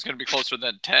 I think it's going to be closer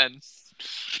than 10.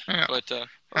 Yeah. But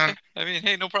okay. I mean,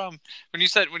 hey, no problem. When you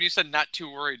said not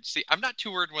too worried, see, I'm not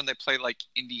too worried when they play like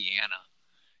Indiana.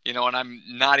 And I'm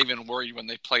not even worried when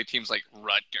they play teams like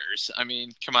Rutgers. I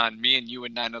mean, come on, me and you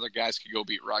and 9 other guys could go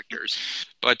beat Rutgers.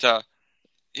 But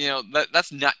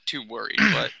that's not too worried.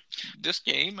 But this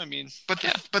game, I mean, but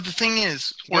the thing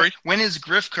is, when is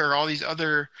Grifka or all these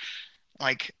other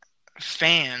like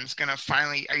fans gonna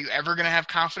finally? Are you ever gonna have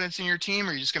confidence in your team, or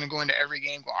are you just gonna go into every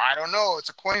game? Go, I don't know. It's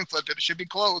a coin flip. It should be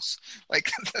close.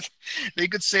 Like they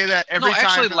could say that every time.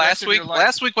 Actually,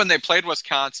 last week when they played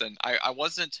Wisconsin,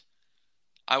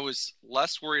 I was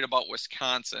less worried about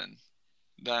Wisconsin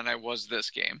than I was this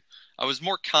game. I was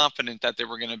more confident that they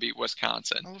were going to beat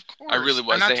Wisconsin. Well, of course. I really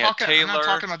was. They had Taylor. I'm not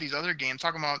talking about these other games.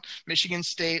 I'm talking about Michigan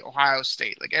State, Ohio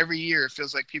State. Like every year, it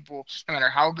feels like people, no matter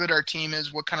how good our team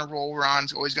is, what kind of role we're on,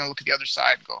 is always going to look at the other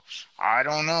side and go, I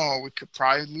don't know. We could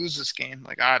probably lose this game.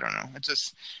 Like, I don't know.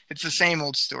 It's the same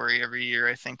old story every year,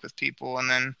 I think, with people. And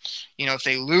then, if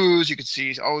they lose, you could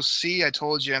see, oh, see, I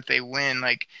told you. If they win,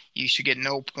 like, you should get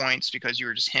no points because you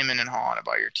were just hemming and hawing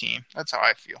about your team. That's how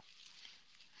I feel.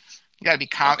 You gotta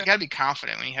be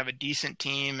confident when you have a decent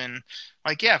team, and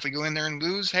like, yeah, if we go in there and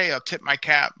lose, hey, I'll tip my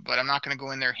cap, but I'm not gonna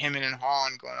go in there hemming and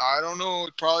hawing, going, I don't know,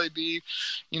 it'd probably be,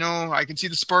 I can see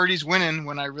the Sparties winning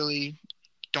when I really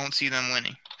don't see them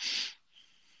winning.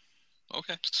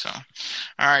 Okay. So,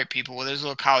 all right, people. Well, there's a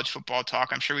little college football talk.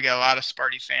 I'm sure we got a lot of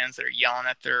Sparty fans that are yelling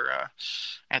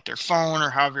at their phone or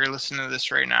however you're listening to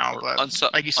this right now. Or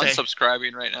But like you say,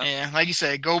 unsubscribing right now. yeah, like you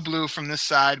say, go blue from this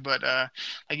side. But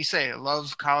like you say, I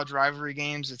love college rivalry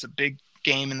games. It's a big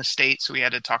game in the state, so we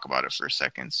had to talk about it for a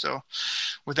second. So,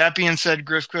 with that being said,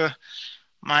 Grifka,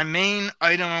 my main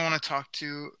item I want to talk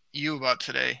to you about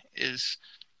today is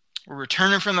we're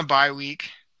returning from the bye week.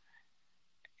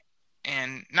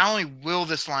 And not only will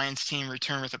this Lions team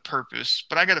return with a purpose,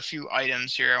 but I got a few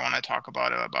items here I want to talk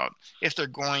about if they're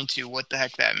going to, what the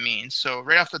heck that means. So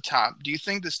right off the top, do you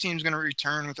think this team's going to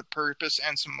return with a purpose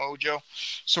and some mojo,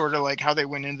 sort of like how they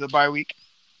went into the bye week?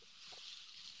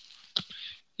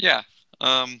 Yeah.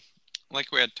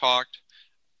 Like we had talked,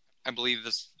 I believe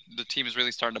the team is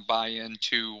really starting to buy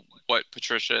into what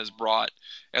Patricia has brought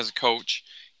as a coach.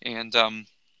 And,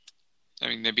 I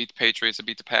mean, they beat the Patriots, they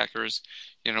beat the Packers,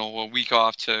 a week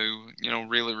off to,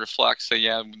 really reflect, say,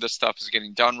 yeah, this stuff is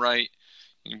getting done right.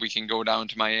 We can go down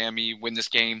to Miami, win this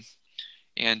game,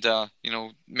 and,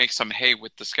 make some hay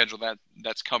with the schedule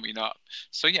that's coming up.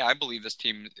 So, yeah, I believe this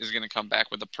team is going to come back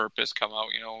with a purpose, come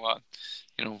out,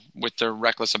 with their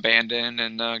reckless abandon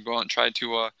and go out and try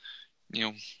to,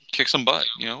 kick some butt,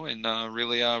 and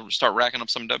really start racking up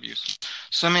some W's.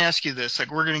 So let me ask you this. Like,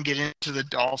 we're going to get into the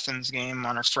Dolphins game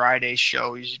on our Friday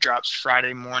show. It usually drops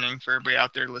Friday morning for everybody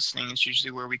out there listening. It's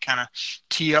usually where we kind of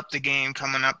tee up the game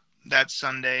coming up that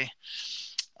Sunday.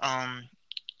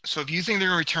 So if you think they're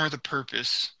going to return with a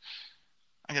purpose,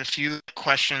 I got a few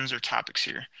questions or topics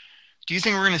here. Do you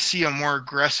think we're going to see a more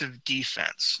aggressive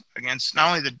defense against not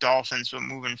only the Dolphins, but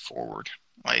moving forward?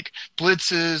 Like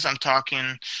blitzes, I'm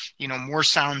talking, more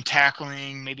sound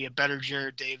tackling, maybe a better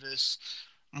Jared Davis,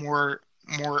 more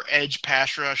edge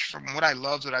pass rush. From what I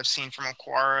love that I've seen from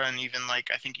Okwara, and even I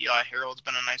think Eli Harold's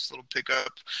been a nice little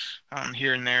pickup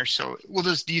here and there. So will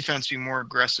this defense be more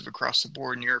aggressive across the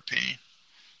board in your opinion?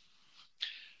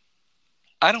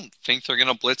 I don't think they're going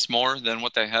to blitz more than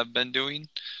what they have been doing.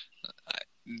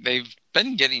 They've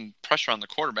been getting pressure on the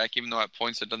quarterback, even though at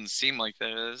points it doesn't seem like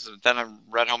there is. Then I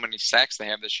read how many sacks they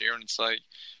have this year, and it's went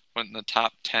in the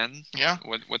top 10. Yeah,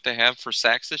 what they have for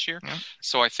sacks this year. Yeah.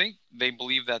 So I think they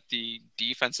believe that the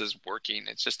defense is working.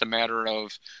 It's just a matter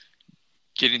of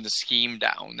getting the scheme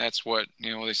down. That's what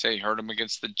they say hurt them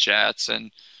against the Jets,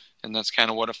 and that's kind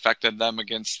of what affected them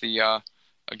against the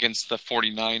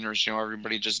 49ers.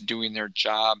 Everybody just doing their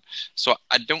job. So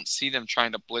I don't see them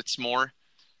trying to blitz more.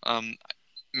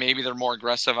 Maybe they're more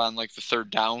aggressive on the third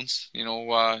downs,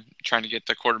 trying to get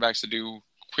the quarterbacks to do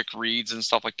quick reads and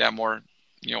stuff like that, more,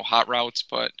 hot routes.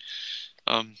 But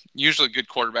usually good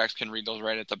quarterbacks can read those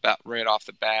right off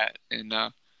the bat. And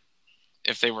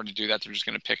if they were to do that, they're just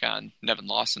going to pick on Nevin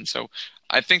Lawson. So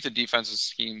I think the defensive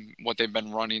scheme, what they've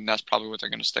been running, that's probably what they're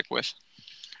going to stick with.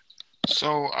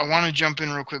 So I want to jump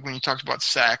in real quick when you talked about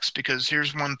sacks, because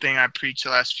here's one thing I preached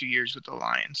the last few years with the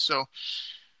Lions. So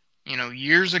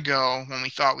years ago when we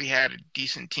thought we had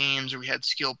decent teams or we had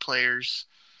skilled players,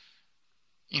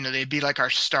 they'd be like our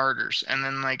starters. And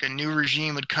then a new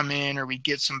regime would come in, or we'd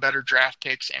get some better draft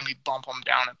picks and we bump them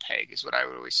down a peg, is what I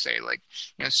would always say.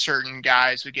 Certain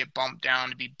guys would get bumped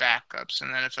down to be backups.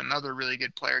 And then if another really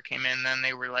good player came in, then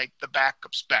they were like the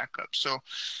backups. So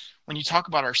when you talk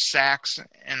about our sacks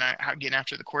and getting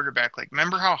after the quarterback,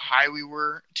 remember how high we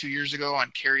were 2 years ago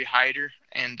on Kerry Hyder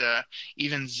and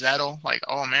even Zettel?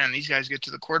 Oh man, these guys get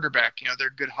to the quarterback. They're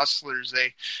good hustlers.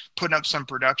 They putting up some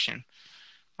production.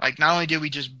 Not only did we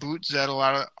just boot Zettel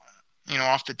out of,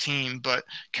 off the team, but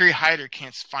Kerry Hyder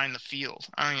can't find the field.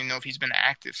 I don't even know if he's been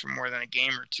active for more than a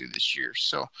game or two this year.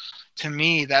 So to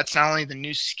me, that's not only the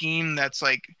new scheme, that's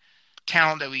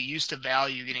talent that we used to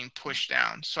value getting pushed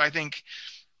down. So I think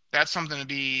that's something to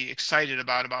be excited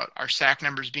about our sack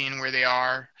numbers being where they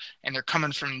are, and they're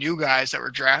coming from new guys that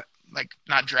were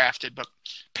not drafted, but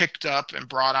picked up and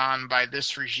brought on by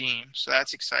this regime. So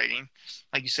that's exciting.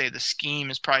 Like you say, the scheme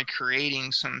is probably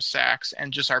creating some sacks,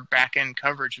 and just our back end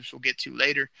coverage, which we'll get to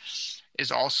later,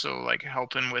 is also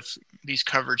helping with these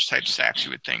coverage type sacks,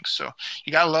 you would think. So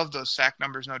you got to love those sack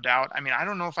numbers, no doubt. I mean, I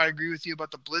don't know if I agree with you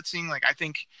about the blitzing. I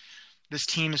think this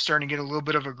team is starting to get a little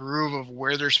bit of a groove of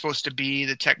where they're supposed to be,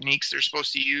 the techniques they're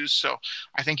supposed to use. So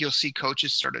I think you'll see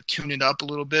coaches start to tune it up a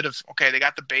little bit of, okay, they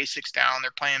got the basics down.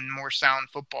 They're playing more sound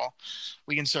football.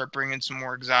 We can start bringing some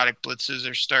more exotic blitzes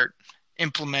or start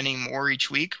implementing more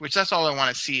each week, which that's all I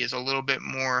want to see, is a little bit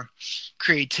more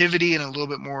creativity and a little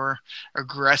bit more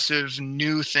aggressive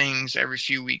new things every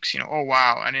few weeks. Oh,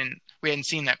 wow, we hadn't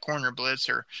seen that corner blitz,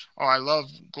 or, oh, I love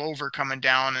Glover coming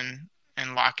down and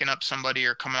locking up somebody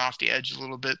or coming off the edge a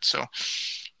little bit. So,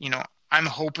 I'm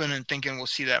hoping and thinking we'll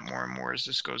see that more and more as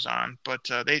this goes on. But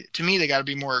to me, they got to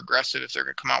be more aggressive if they're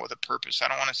going to come out with a purpose. I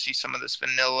don't want to see some of this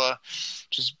vanilla,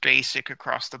 just basic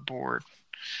across the board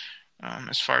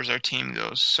as far as our team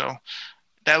goes. So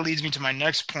that leads me to my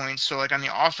next point. So like on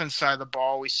the offense side of the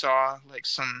ball, we saw like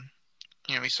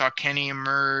we saw Kenny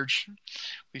emerge.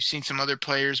 We've seen some other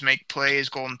players make plays.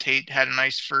 Golden Tate had a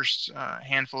nice first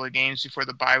handful of games before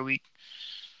the bye week.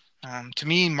 To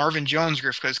me, Marvin Jones,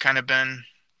 Grifka, has kind of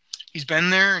he's been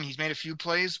there and he's made a few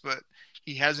plays, but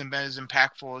he hasn't been as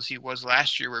impactful as he was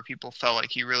last year where people felt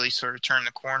like he really sort of turned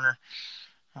the corner.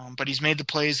 But he's made the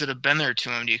plays that have been there to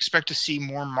him. Do you expect to see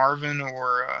more Marvin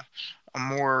or a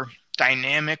more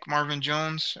dynamic Marvin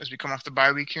Jones as we come off the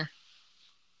bye week here?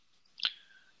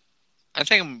 I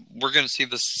think we're going to see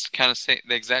this the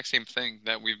exact same thing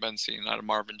that we've been seeing out of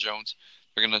Marvin Jones.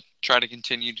 They're going to try to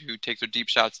continue to take their deep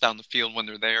shots down the field when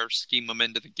they're there, scheme them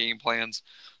into the game plans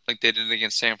like they did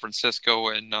against San Francisco,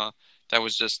 and that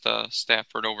was just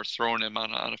Stafford overthrowing him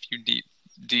on a few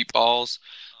deep balls.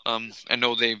 I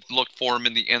know they've looked for him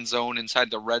in the end zone, inside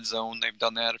the red zone. They've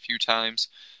done that a few times.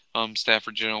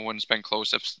 Stafford, when it's been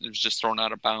close, it was just thrown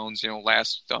out of bounds.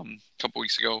 Last couple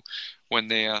weeks ago when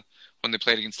they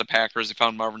played against the Packers, they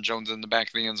found Marvin Jones in the back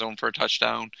of the end zone for a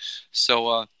touchdown.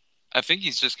 So I think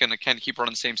he's just going to kind of keep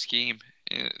running the same scheme.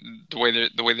 The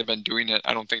way they've been doing it,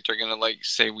 I don't think they're going to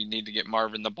say we need to get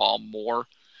Marvin the ball more.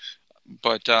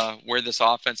 But where this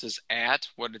offense is at,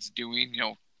 what it's doing,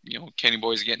 Kenny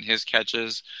Boy's getting his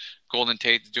catches. Golden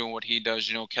Tate's doing what he does,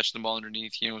 catching the ball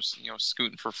underneath,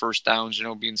 scooting for first downs,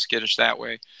 being skittish that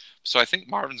way. So I think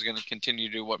Marvin's going to continue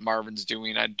to do what Marvin's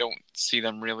doing. I don't see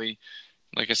them really,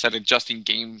 like I said, adjusting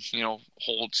game,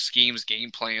 whole schemes, game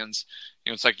plans.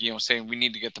 It's like, saying we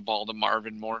need to get the ball to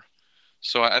Marvin more.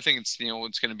 So I think it's,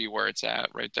 it's going to be where it's at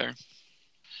right there.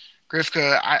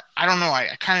 Grifka, I don't know.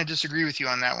 I kind of disagree with you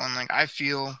on that one. Like, I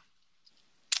feel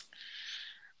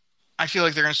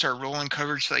like they're going to start rolling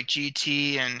coverage to like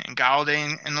GT and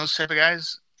Galladay and those type of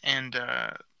guys. And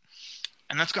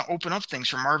that's going to open up things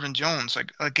for Marvin Jones.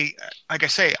 Like I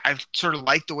say, I've sort of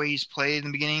liked the way he's played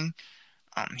in the beginning.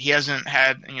 He hasn't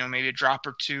had, maybe a drop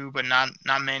or two, but not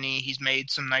many. He's made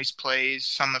some nice plays.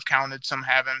 Some have counted, some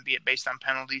haven't, be it based on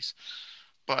penalties.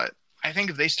 But I think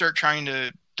if they start trying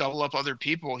to double up other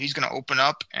people, he's going to open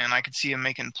up, and I could see him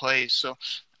making plays. So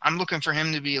I'm looking for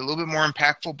him to be a little bit more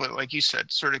impactful, but like you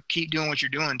said, sort of keep doing what you're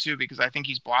doing too, because I think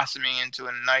he's blossoming into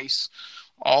a nice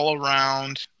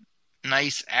all-around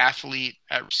nice athlete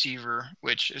at receiver,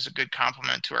 which is a good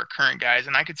compliment to our current guys.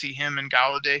 And I could see him and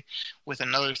Galladay with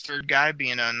another third guy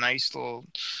being a nice little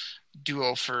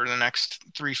duo for the next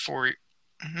 3-4,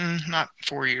 not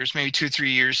 4 years, maybe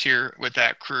 2-3 years here with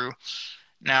that crew.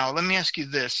 Now, let me ask you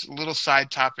this, a little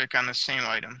side topic on the same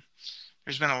item.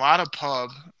 There's been a lot of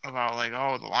pub about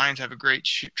the Lions have a great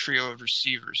trio of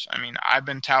receivers. I mean, I've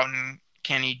been touting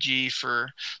Kenny G for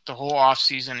the whole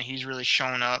offseason, and he's really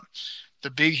shown up. The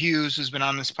Big Hughes, who's been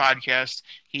on this podcast,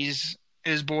 his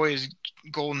boy is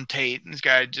Golden Tate. This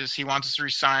guy he wants us to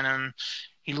re-sign him.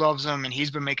 He loves him, and he's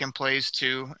been making plays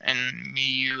too. And me,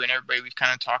 you, and everybody we've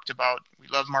kind of talked about. We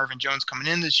love Marvin Jones coming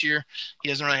in this year. He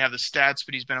doesn't really have the stats,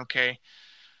 but he's been okay.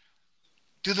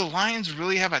 Do the Lions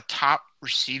really have a top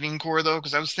receiving core, though?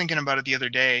 Because I was thinking about it the other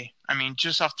day. I mean,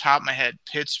 just off the top of my head,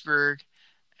 Pittsburgh,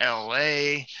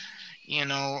 L.A.,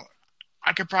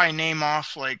 I could probably name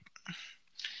off a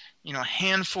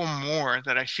handful more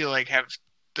that I feel like have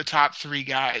the top three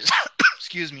guys,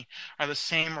 excuse me, are the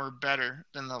same or better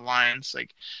than the Lions.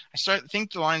 I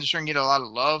think the Lions are starting to get a lot of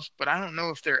love, but I don't know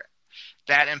if they're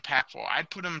that impactful. I'd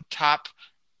put them top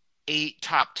 8,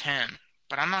 top 10,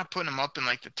 but I'm not putting them up in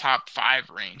the top 5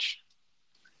 range.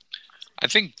 I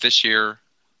think this year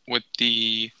with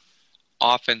the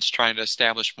offense trying to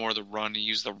establish more of the run and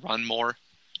use the run more,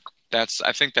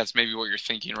 I think that's maybe what you're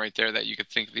thinking right there, that you could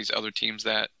think of these other teams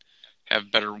that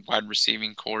have better wide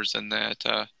receiving cores than that.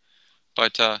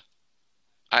 But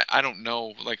I don't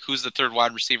know, who's the third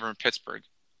wide receiver in Pittsburgh?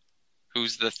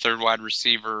 Who's the third wide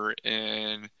receiver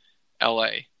in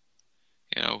LA?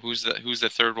 Who's the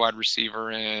third wide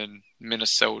receiver in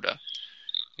Minnesota?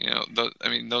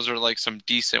 Those are some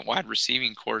decent wide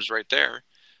receiving cores right there.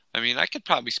 I mean, I could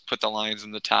probably put the Lions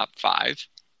in the top 5,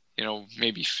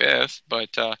 maybe 5th,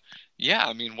 but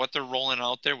what they're rolling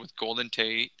out there with Golden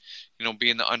Tate,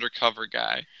 being the undercover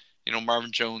guy,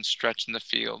 Marvin Jones stretching the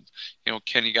field,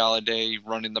 Kenny Galladay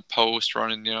running the post,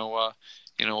 running,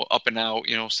 up and out,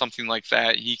 something like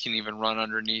that. He can even run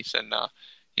underneath, and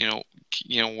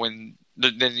when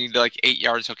they need 8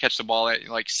 yards, he'll catch the ball at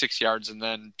 6 yards and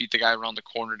then beat the guy around the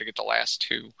corner to get the last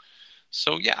 2.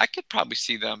 So yeah, I could probably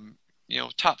see them,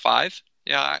 top 5,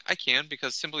 Yeah, I can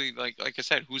because simply like I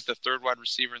said, who's the third wide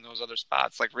receiver in those other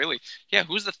spots? Like really, yeah,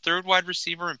 who's the third wide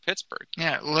receiver in Pittsburgh?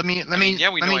 Yeah, let me I mean, yeah,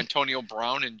 we let know me. Antonio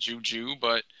Brown and Juju,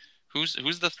 but who's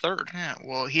the third? Yeah,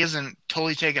 well, he hasn't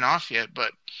totally taken off yet,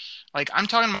 but like I'm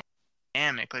talking about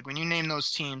dynamic. Like when you name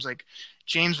those teams, like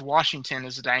James Washington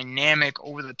is a dynamic,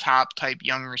 over the top type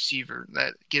young receiver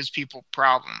that gives people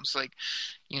problems. Like,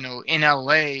 in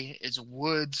LA it's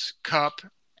Woods, Cup,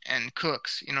 and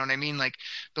Cooks. You know what I mean? Like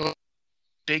those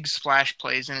big splash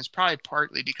plays, and it's probably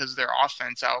partly because of their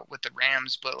offense out with the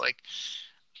Rams. But like,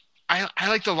 I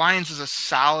like the Lions as a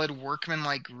solid workman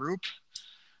like group.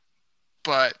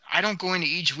 But I don't go into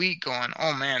each week going,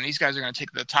 oh man, these guys are going to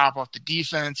take the top off the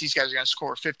defense. These guys are going to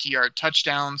score 50-yard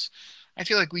touchdowns. I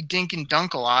feel like we dink and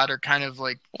dunk a lot, or kind of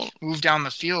like move down the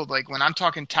field. Like when I'm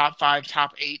talking top 5,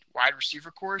 top 8 wide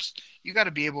receiver course, you got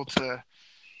to be able to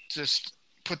just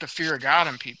put the fear of God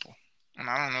in people. And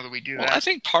I don't know that we do Well, that. I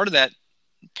think part of that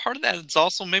is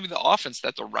also maybe the offense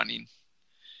that they're running.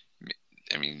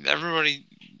 I mean, everybody.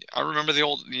 I remember the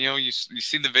old, you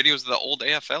see the videos of the old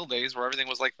AFL days where everything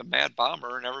was like the Mad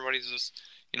Bomber, and everybody's just,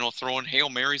 throwing Hail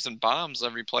Marys and bombs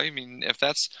every play. I mean,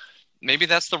 maybe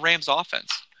that's the Rams' offense.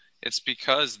 It's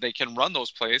because they can run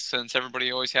those plays, since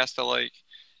everybody always has to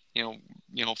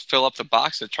fill up the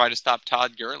box to try to stop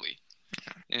Todd Gurley.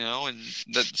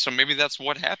 So maybe that's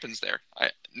what happens there.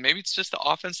 Maybe it's just the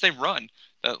offense they run.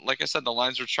 That, like I said, the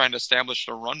Lions were trying to establish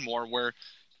the run more, where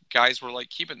guys were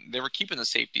keeping the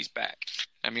safeties back.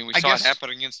 I mean, we saw it happen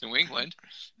against New England,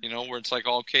 where it's like,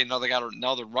 oh, okay, now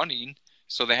they're running,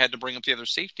 so they had to bring up the other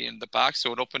safety in the box,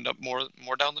 so it opened up more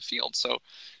down the field. So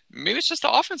maybe it's just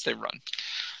the offense they run.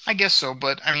 I guess so,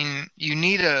 but I mean, you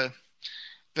need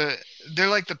they're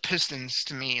like the Pistons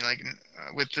to me, like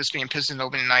with this being Pistons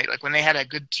opening night, like when they had a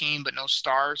good team but no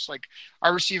stars. Like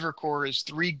our receiver core is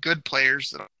 3 good players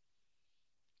that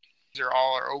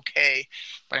are okay,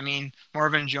 but I mean,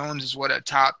 Marvin Jones is a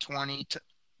top 20,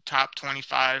 top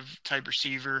 25 type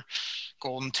receiver.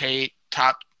 Golden Tate,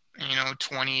 top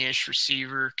 20-ish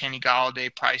receiver. Kenny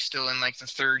Galladay probably still in like the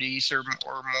 30s or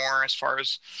more as far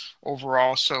as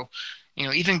overall. So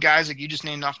even guys like you just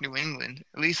named off New England,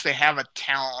 at least they have a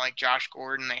talent like Josh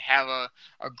Gordon. They have a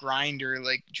grinder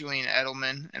like Julian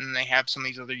Edelman, and they have some of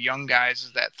these other young guys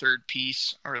as that third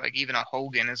piece, or like even a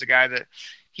Hogan as a guy that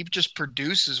he just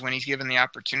produces when he's given the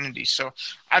opportunity. So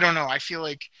I don't know. I feel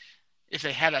like if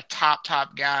they had a top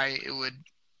guy, it would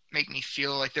make me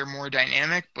feel like they're more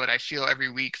dynamic. But I feel every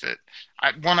week that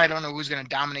I don't know who's going to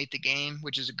dominate the game,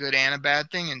 which is a good and a bad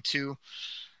thing. And 2,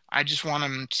 I just want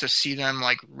them to see them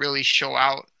like really show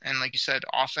out. And like you said,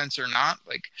 offense or not,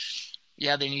 like,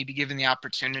 yeah, they need to be given the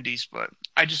opportunities, but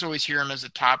I just always hear them as a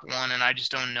top one. And I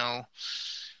just don't know.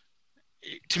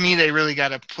 To me, they really got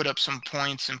to put up some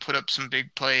points and put up some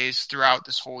big plays throughout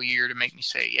this whole year to make me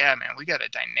say, yeah, man, we got a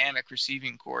dynamic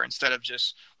receiving core, instead of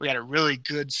just we got a really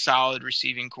good, solid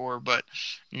receiving core, but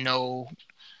no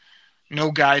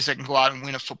guys that can go out and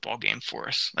win a football game for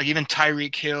us. Like even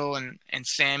Tyreek Hill and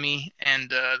Sammy and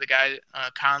the guy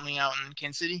Conley out in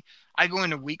Kansas City, I go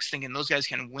into weeks thinking those guys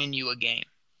can win you a game,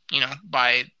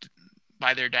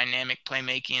 by their dynamic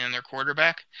playmaking and their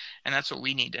quarterback. And that's what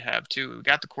we need to have too. We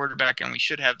got the quarterback and we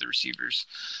should have the receivers.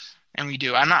 And we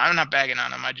do. I'm not bagging on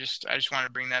them. I just wanted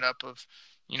to bring that up of,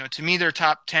 to me, they're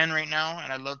top 10 right now,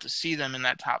 and I'd love to see them in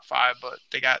that top 5, but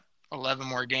they got 11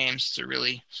 more games to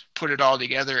really put it all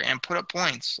together and put up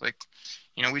points. Like,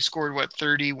 we scored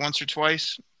 30 once or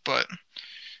twice, but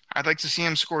I'd like to see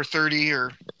them score 30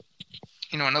 or,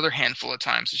 another handful of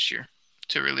times this year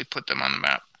to really put them on the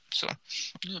map. So,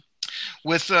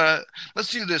 let's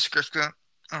do this, Grifka.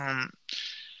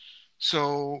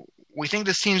 So we think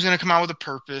this team's going to come out with a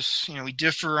purpose. We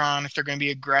differ on if they're going to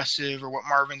be aggressive or what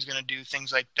Marvin's going to do,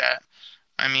 things like that.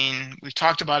 I mean, we've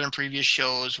talked about in previous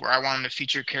shows where I want him to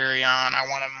feature carry on. I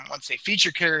want him, once they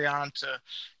feature carry on, to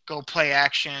go play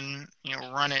action,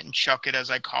 run it and chuck it, as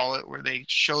I call it, where they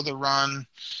show the run,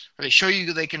 or they show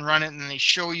you they can run it, and then they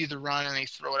show you the run and they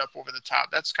throw it up over the top.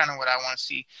 That's kind of what I want to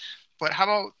see. But how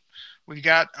about we've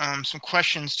got some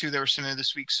questions, too, that were submitted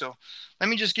this week. So let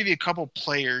me just give you a couple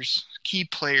players, key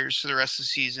players for the rest of the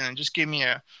season, and just give me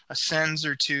a sentence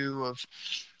or two of,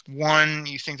 1,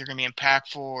 you think they're going to be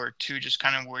impactful, or 2, just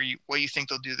kind of what you think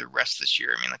they'll do the rest of this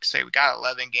year. I mean, like I say, we got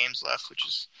 11 games left,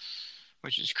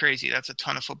 which is crazy. That's a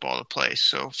ton of football to play.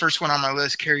 So first one on my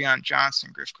list, Kerryon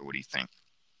Johnson. Grifka, what do you think?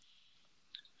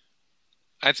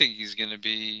 I think he's going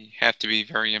to have to be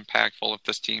very impactful if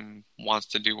this team wants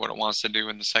to do what it wants to do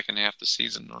in the second half of the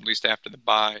season, or at least after the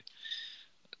bye.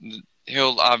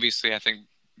 He'll obviously, I think,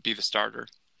 be the starter.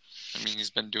 I mean,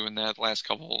 he's been doing that the last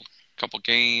couple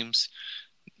games,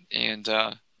 and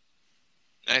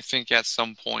I think at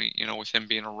some point, with him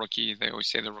being a rookie, they always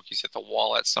say the rookies hit the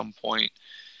wall at some point.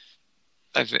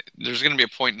 I think there's going to be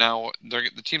a point now. The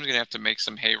team's going to have to make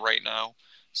some hay right now.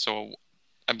 So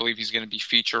I believe he's going to be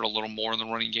featured a little more in the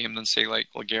running game than, say, like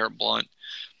LeGarrette Blount.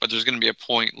 But there's going to be a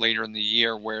point later in the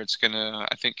year where it's going to,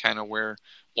 I think, kind of where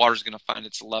water's going to find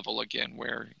its level again,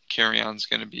 where Kerryon's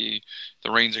going to be,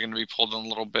 the reins are going to be pulled in a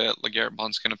little bit. LeGarrette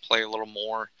Blount's going to play a little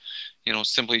more,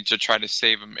 simply to try to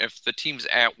save him. If the team's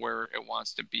at where it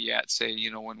wants to be at, say,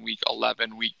 in week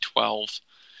 11, week 12,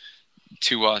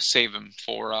 to save him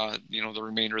for the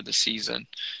remainder of the season.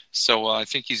 So I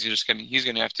think he's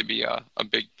gonna have to be a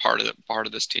big part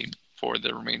of this team for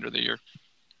the remainder of the year.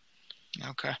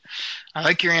 Okay, I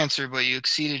like your answer, but you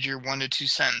exceeded your 1 to 2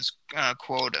 sentence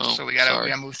quota, so we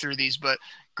gotta move through these. But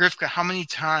Grifka, how many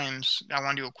times? I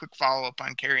want to do a quick follow up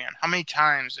on Kerryon. How many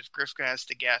times, if Grifka has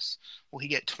to guess, will he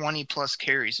get 20 plus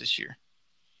carries this year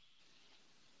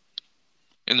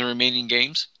in the remaining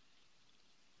games?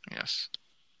 Yes.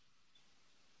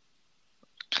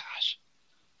 Gosh,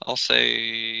 I'll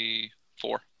say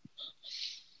 4.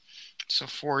 So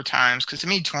 4 times, because to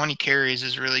me, 20 carries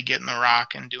is really getting the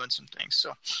rock and doing some things.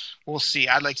 So we'll see.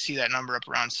 I'd like to see that number up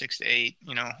around 6 to 8.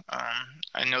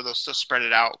 I know they'll still spread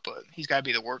it out, but he's got to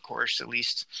be the workhorse at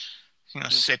least,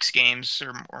 6 games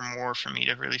or more for me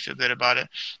to really feel good about it.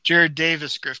 Jared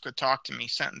Davis, Grifka, talk to me,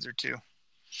 sentence or two.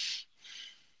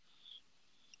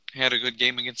 He had a good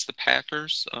game against the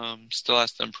Packers. Still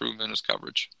has to improve in his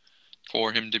coverage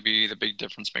for him to be the big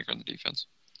difference maker in the defense.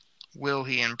 Will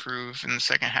he improve in the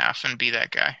second half and be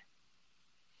that guy?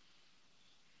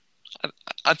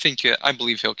 I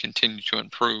believe he'll continue to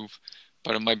improve,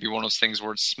 but it might be one of those things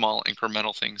where it's small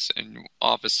incremental things, and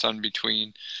all of a sudden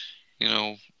between,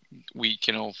 week,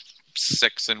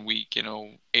 6 and week,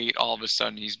 8, all of a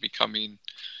sudden he's becoming,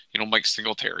 Mike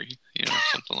Singletary,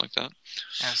 something like that.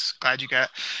 Yes, glad you got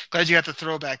the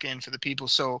throwback in for the people.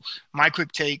 So my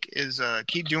quick take is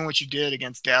keep doing what you did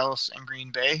against Dallas and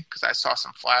Green Bay, because I saw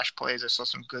some flash plays. I saw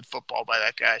some good football by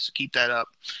that guy. So keep that up,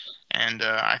 and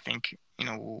I think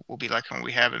we'll be like when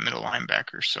we have at middle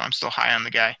linebacker. So I'm still high on the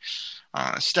guy.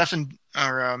 Stefan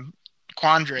or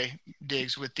Quandre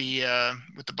Diggs with the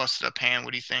busted up hand.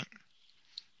 What do you think?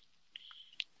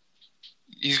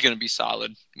 He's going to be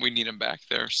solid. We need him back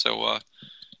there. So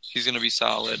he's going to be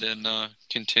solid and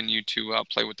continue to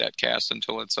play with that cast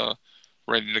until it's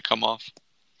ready to come off.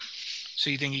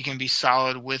 So you think he can be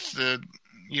solid with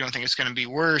you don't think it's going to be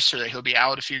worse, or that he'll be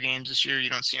out a few games this year? You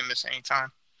don't see him miss any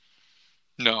time?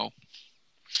 No.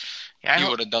 Yeah, he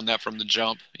would have done that from the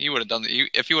jump. He would have done that.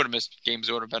 If he would have missed games,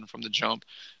 it would have been from the jump.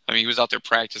 I mean, he was out there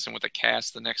practicing with a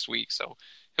cast the next week, so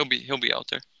he'll be out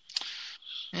there.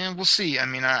 Yeah, we'll see. I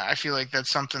mean, I feel like that's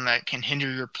something that can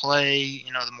hinder your play.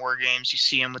 The more games you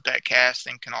see him with that cast,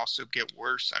 then can also get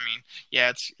worse. I mean,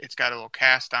 yeah, it's got a little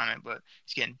cast on it, but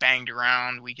he's getting banged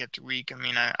around week after week. I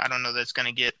mean, I don't know that it's going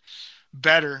to get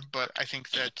better, but I think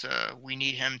that we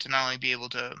need him to not only be able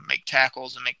to make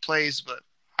tackles and make plays, but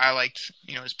I liked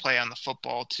his play on the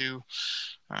football too.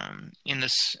 In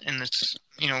this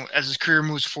as his career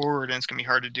moves forward, and it's gonna be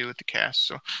hard to do with the cast.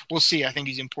 So we'll see. I think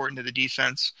he's important to the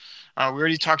defense. We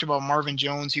already talked about Marvin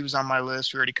Jones. He was on my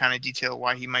list. We already kind of detailed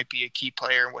why he might be a key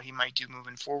player and what he might do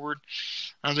moving forward.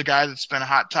 Another guy that's been a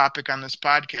hot topic on this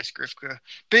podcast, Grifka,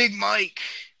 Big Mike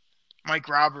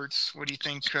Roberts. What do you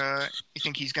think? You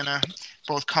think he's gonna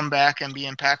both come back and be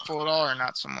impactful at all, or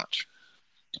not so much?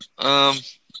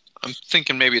 I'm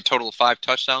thinking maybe a total of 5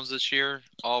 touchdowns this year,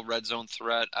 all red zone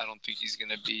threat. I don't think he's going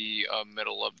to be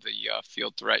middle of the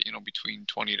field threat, between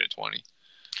 20 to 20.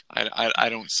 I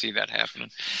don't see that happening.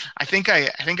 I think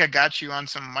I got you on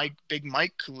some Big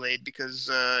Mike Kool-Aid, because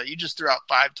you just threw out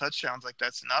 5 touchdowns like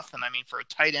that's nothing. I mean, for a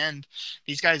tight end,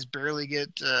 these guys barely get.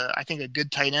 I think a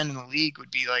good tight end in the league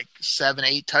would be like 7,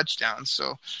 8 touchdowns.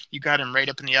 So you got him right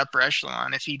up in the upper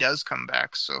echelon if he does come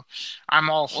back. So I'm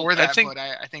all for that, but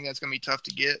I think that's gonna be tough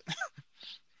to get.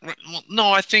 Well,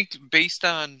 no, I think based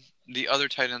on the other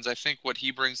tight ends, I think what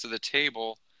he brings to the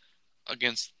table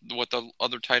against what the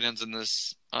other tight ends in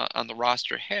this on the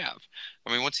roster have.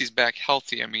 I mean, once he's back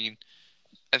healthy, I mean,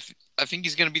 I think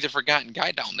he's going to be the forgotten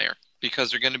guy down there,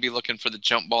 because they're going to be looking for the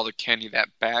jump ball to Kenny, that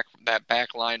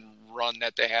back line run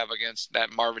that they have against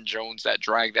that Marvin Jones, that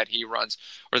drag that he runs,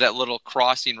 or that little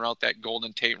crossing route that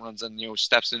Golden Tate runs and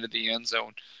steps into the end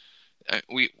zone.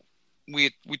 We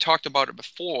talked about it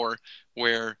before,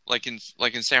 where like in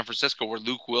San Francisco, where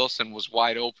Luke Wilson was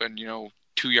wide open,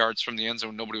 2 yards from the end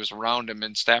zone, nobody was around him,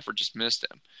 and Stafford just missed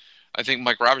him. I think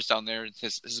Mike Roberts down there,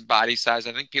 his body size,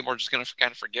 I think people are just going to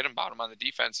kind of forget about him on the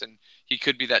defense, and he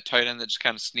could be that tight end that just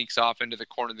kind of sneaks off into the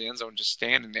corner of the end zone, just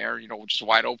standing there, just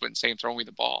wide open, saying, "Throw me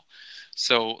the ball."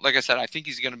 So, like I said, I think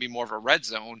he's going to be more of a red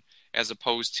zone as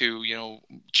opposed to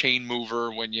chain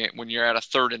mover when you're at a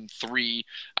 3rd and 3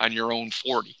 on your own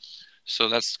 40. So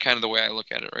that's kind of the way I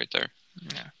look at it right there.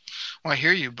 Yeah. Well, I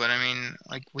hear you, but I mean,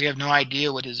 like, we have no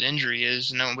idea what his injury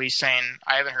is. Nobody's saying,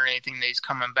 I haven't heard anything that he's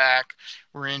coming back.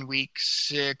 We're in week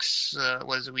 6.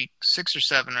 What is it, week 6 or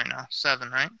 7 right now? 7,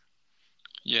 right?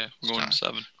 Yeah, we're going to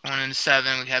 7. Going into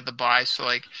 7, we had the bye. So,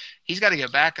 like, he's got to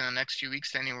get back in the next few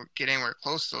weeks to get anywhere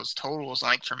close to those totals.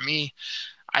 Like, for me,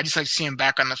 I just like to see him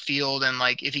back on the field. And,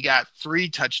 like, if he got 3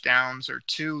 touchdowns or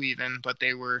 2 even, but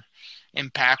they were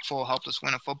impactful, helped us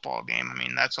win a football game, I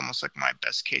mean, that's almost like my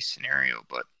best case scenario.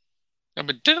 But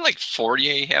didn't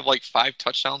Fournier have 5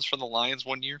 touchdowns for the Lions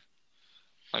one year?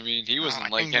 I mean, he wasn't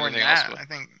like anything else. But...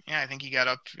 I think he got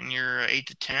up in your 8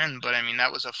 to 10, but I mean,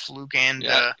 that was a fluke, and he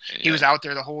yeah. was out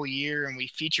there the whole year, and we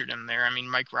featured him there. I mean,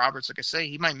 Mike Roberts, like I say,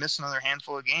 he might miss another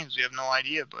handful of games. We have no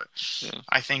idea, but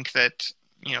I think that,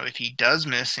 if he does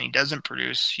miss and he doesn't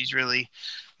produce, he's really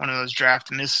one of those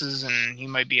draft misses, and he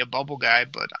might be a bubble guy,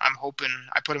 but I'm hoping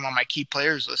I put him on my key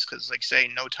players list because, like I say,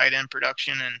 no tight end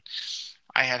production, and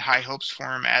I had high hopes for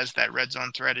him as that red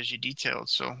zone threat as you detailed.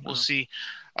 So we'll see.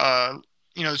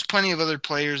 There's plenty of other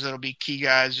players that'll be key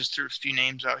guys. Just threw a few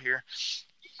names out here.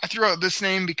 I threw out this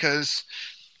name because,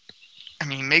 I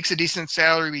mean, he makes a decent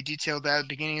salary. We detailed that at the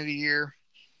beginning of the year.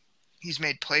 He's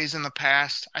made plays in the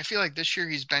past. I feel like this year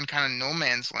he's been kind of no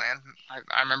man's land.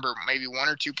 I remember maybe 1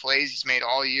 or 2 plays he's made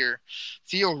all year.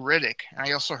 Theo Riddick.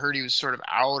 I also heard he was sort of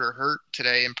out or hurt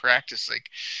today in practice. Like,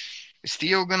 is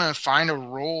Theo going to find a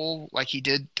role like he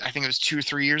did, I think it was 2 or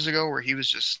 3 years ago, where he was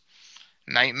just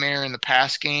nightmare in the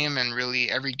pass game and really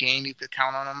every game you could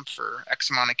count on him for X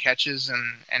amount of catches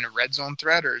and a red zone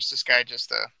threat? Or is this guy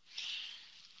just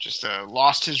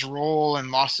lost his role and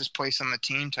lost his place on the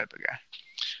team type of guy?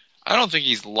 I don't think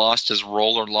he's lost his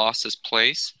role or lost his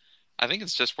place. I think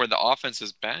it's just where the offense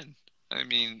has been. I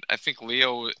mean, I think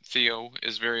Theo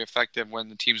is very effective when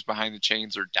the teams behind the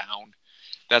chains are down.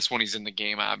 That's when he's in the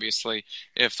game, obviously.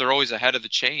 If they're always ahead of the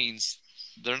chains,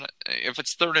 they're not, if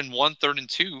it's 3rd and 1, 3rd and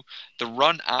 2, the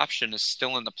run option is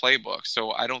still in the playbook.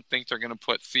 So I don't think they're going to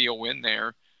put Theo in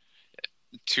there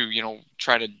to,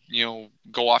 try to,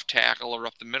 go off tackle or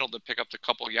up the middle to pick up the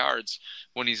couple yards.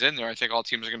 When he's in there, I think all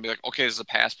teams are going to be like, okay, this is a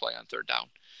pass play on 3rd down.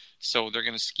 So they're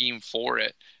going to scheme for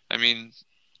it. I mean,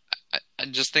 I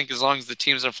just think as long as the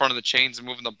team's in front of the chains and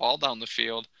moving the ball down the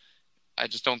field, I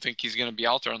just don't think he's going to be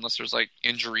out there unless there's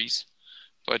injuries.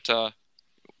 But the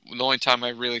only time I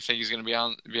really think he's going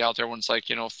to be out there when it's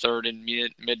 3rd and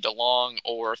mid to long,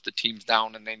 or if the team's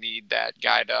down and they need that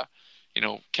guy to,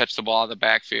 catch the ball out of the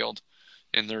backfield,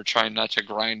 and they're trying not to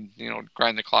grind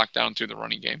the clock down through the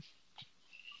running game.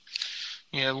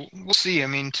 Yeah, we'll see. I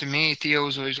mean, to me, Theo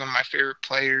was always one of my favorite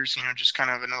players. Just kind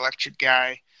of an electric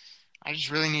guy. I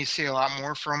just really need to see a lot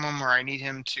more from him, or I need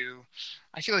him to.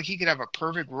 I feel like he could have a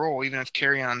perfect role, even if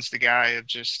Kerryon's the guy, of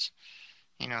just,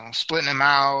 splitting him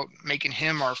out, making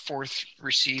him our 4th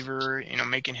receiver,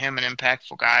 making him an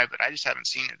impactful guy. But I just haven't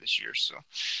seen it this year. So,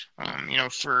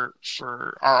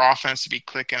 for our offense to be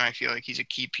clicking, I feel like he's a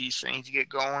key piece that needs to get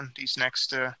going these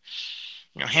next,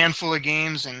 handful of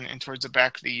games, and towards the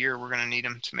back of the year, we're going to need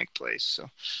him to make plays. So,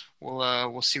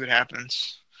 we'll see what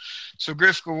happens. So,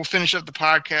 Griff, we'll finish up the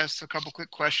podcast. A couple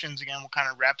quick questions. Again, we'll kind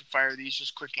of rapid fire these,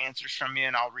 just quick answers from you,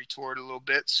 and I'll retort a little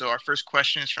bit. So our first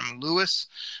question is from Lewis.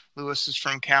 Lewis is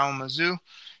from Kalamazoo.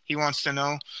 He wants to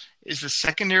know, is the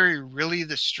secondary really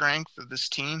the strength of this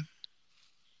team?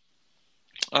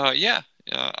 Yeah,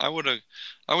 I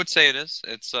would say it is.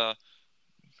 It's they're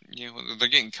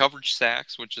getting coverage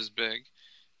sacks, which is big.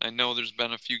 I know there's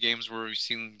been a few games where we've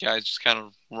seen guys just kind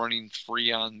of running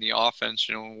free on the offense,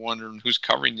 wondering who's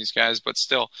covering these guys. But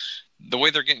still, the way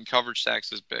they're getting coverage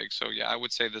sacks is big. So, yeah, I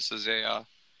would say this is a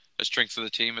strength of the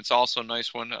team. It's also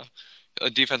nice when a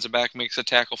defensive back makes a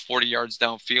tackle 40 yards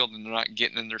downfield and they're not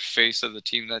getting in their face of the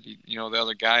team that, the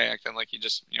other guy acting like he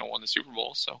just, won the Super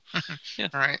Bowl. So, yeah.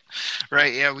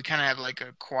 Right. Yeah, we kind of have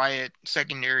a quiet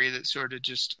secondary that sort of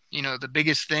just, the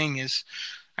biggest thing is,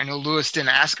 I know Lewis didn't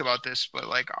ask about this, but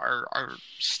our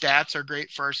stats are great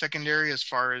for our secondary as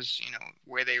far as,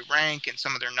 where they rank and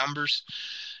some of their numbers.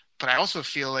 But I also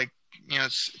feel like,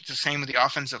 it's the same with the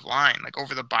offensive line.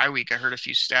 Over the bye week, I heard a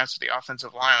few stats of the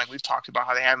offensive line. We've talked about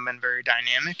how they haven't been very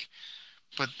dynamic,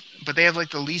 but they have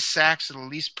the least sacks or the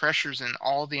least pressures in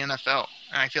all the NFL.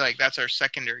 And I feel like that's our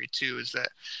secondary too, is that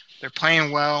they're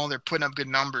playing well, they're putting up good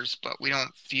numbers, but we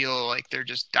don't feel like they're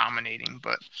just dominating.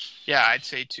 But yeah, I'd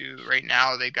say too, right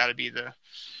now they've got to be the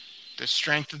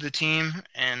strength of the team,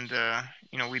 and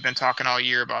we've been talking all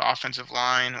year about offensive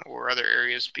line or other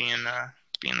areas being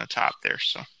the top there.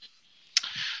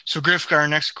 So Grifka, our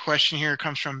next question here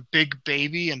comes from Big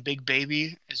Baby, and Big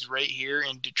Baby is right here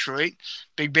in Detroit.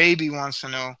 Big Baby wants to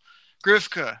know,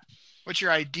 Grifka, what's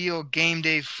your ideal game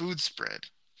day food spread?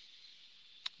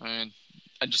 I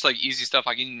just like easy stuff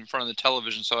I can eat in front of the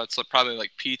television, so it's probably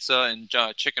like pizza and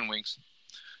chicken wings.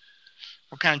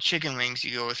 What kind of chicken wings do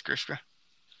you go with, Grifka?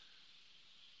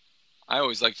 I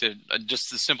always like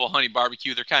just the simple honey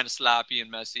barbecue. They're kind of sloppy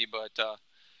and messy, but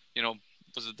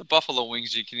was it the buffalo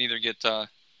wings? You can either get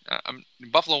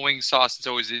buffalo wing sauce. It's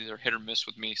always either hit or miss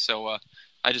with me, so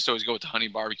I just always go with the honey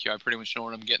barbecue. I pretty much know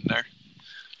what I'm getting there.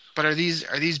 But are these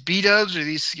B-dubs, or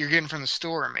these you're getting from the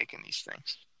store and making these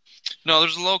things? No,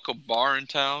 there's a local bar in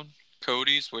town,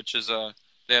 Cody's, which is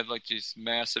they have like these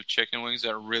massive chicken wings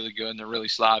that are really good and they're really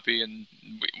sloppy, and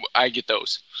I get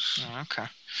those. Oh, okay.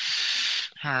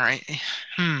 All right.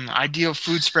 Ideal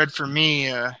food spread for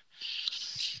me.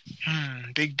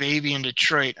 Big Baby in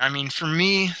Detroit. I mean, for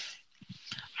me,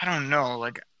 I don't know.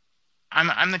 Like,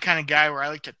 I'm the kind of guy where I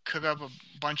like to cook up a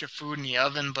bunch of food in the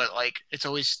oven, but like it's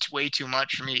always way too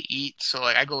much for me to eat. So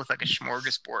like I go with like a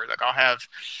smorgasbord. Like I'll have,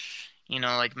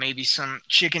 like maybe some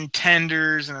chicken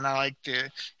tenders, and then I like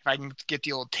if I can get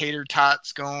the old tater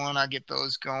tots going, I get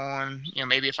those going.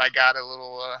 Maybe if I got a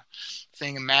little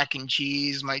thing of mac and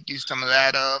cheese, might do some of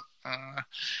that up.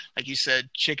 Like you said,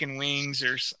 chicken wings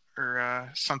or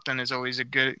something is always a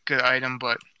good item.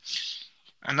 But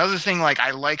another thing like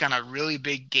I like on a really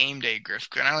big game day,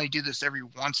 Grifka, and I only do this every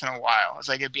once in a while, is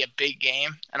like it'd be a big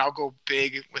game, and I'll go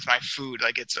big with my food.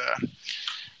 Like it's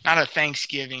not a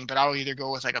Thanksgiving, but I'll either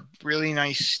go with like a really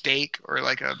nice steak or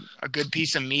like a good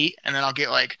piece of meat, and then I'll get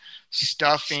like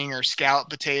stuffing or scalloped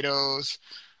potatoes,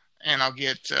 and I'll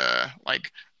get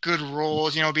like good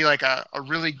rolls. It'll be like a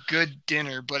really good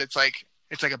dinner, but it's like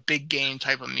a big game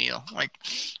type of meal. Like,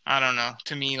 I don't know.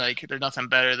 To me, like there's nothing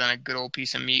better than a good old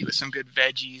piece of meat with some good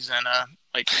veggies and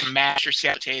like some mashed or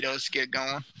scalloped potatoes to get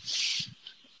going.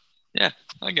 Yeah,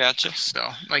 I gotcha. So,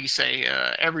 like you say,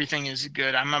 everything is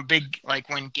good. I'm a big, like,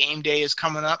 when game day is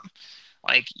coming up,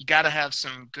 like, you got to have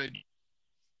some good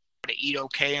to eat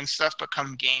okay and stuff, but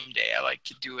come game day, I like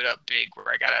to do it up big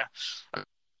where I got a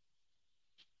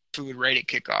food right at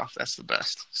kickoff. That's the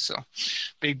best. So,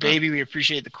 Big Baby, we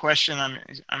appreciate the question.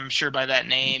 I'm sure by that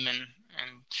name and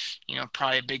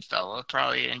probably a big fella,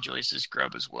 probably enjoys his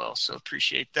grub as well. So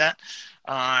appreciate that.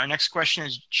 Our next question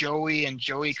is Joey, and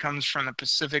Joey comes from the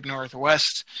Pacific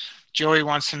Northwest. Joey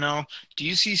wants to know, do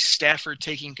you see Stafford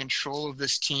taking control of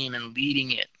this team and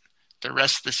leading it the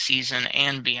rest of the season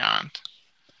and beyond?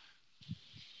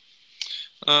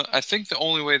 I think the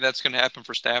only way that's going to happen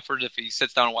for Stafford if he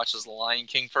sits down and watches The Lion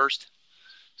King first.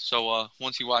 So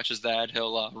once he watches that,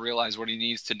 he'll realize what he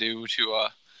needs to do to,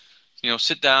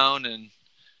 sit down and,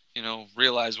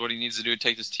 realize what he needs to do to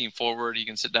take this team forward. He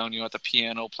can sit down, at the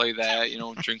piano, play that,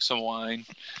 drink some wine,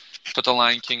 put The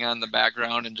Lion King on the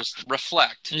background, and just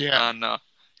reflect on,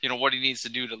 what he needs to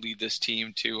do to lead this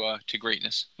team to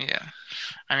greatness. Yeah.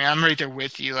 I mean, I'm right there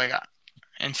with you. Like,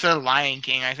 instead of Lion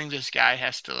King, I think this guy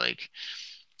has to,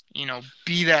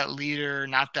 be that leader,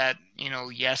 not that,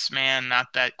 yes man, not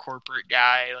that corporate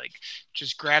guy. Like,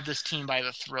 just grab this team by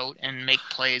the throat and make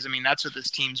plays. I mean, that's what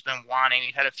this team's been wanting.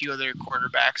 We've had a few other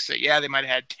quarterbacks that, they might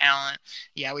have had talent.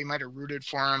 Yeah, we might have rooted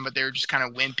for them, but they were just kind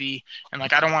of wimpy. And, I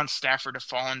don't want Stafford to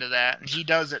fall into that. And he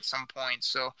does at some point.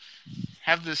 So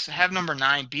have number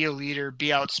 9, be a leader,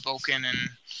 be outspoken, and,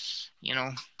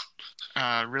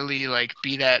 really,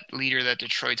 be that leader that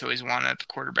Detroit's always wanted at the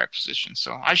quarterback position.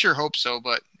 So I sure hope so,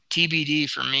 but TBD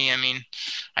for me. I mean,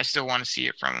 I still want to see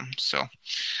it from him. So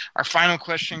our final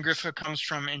question, Grifka, comes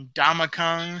from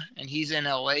Indamakung, and he's in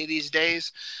LA these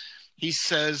days. He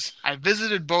says, I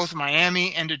visited both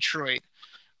Miami and Detroit.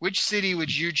 Which city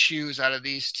would you choose out of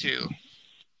these two?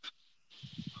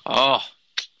 Oh,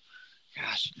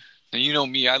 gosh. Now, you know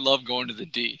me, I love going to the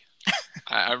D.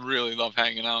 I really love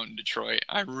hanging out in Detroit.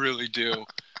 I really do.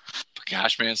 But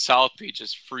gosh, man, South Beach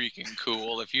is freaking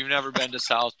cool. If you've never been to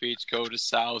South Beach, go to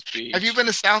South Beach. Have you been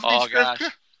to South Beach? Oh, gosh.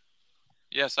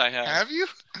 Yes, I have. Have you?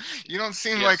 You don't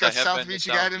seem like a South Beach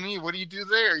guy to me. What do you do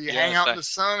there? You hang out in the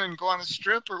sun and go on a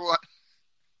strip or what?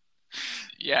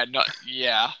 Yeah.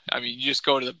 I mean, you just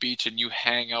go to the beach and you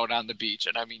hang out on the beach.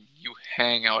 And I mean, you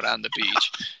hang out on the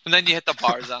beach. And then you hit the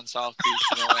bars on South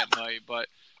Beach, at night. But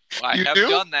I have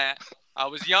done that. I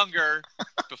was younger,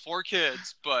 before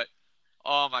kids, but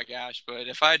oh my gosh! But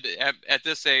if at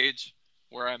this age,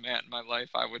 where I'm at in my life,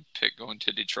 I would pick going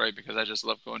to Detroit because I just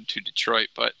love going to Detroit.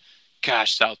 But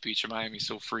gosh, South Beach of Miami is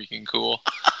so freaking cool.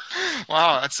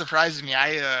 Wow, that surprises me.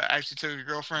 I actually took a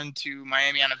girlfriend to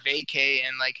Miami on a vacay,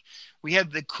 and like we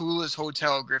had the coolest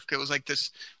hotel, Grifka. It was like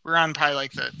this. We were on probably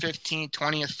like the 15th,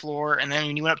 20th floor, and then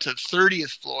when you went up to the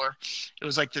 30th floor, it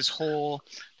was like this whole.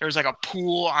 There was like a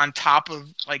pool on top of,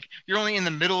 like, you're only in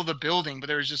the middle of the building, but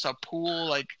there was just a pool,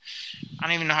 like, I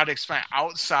don't even know how to explain it,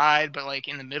 outside, but like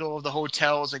in the middle of the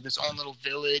hotel. It was like this own little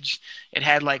village. It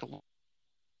had like.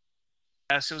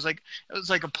 It was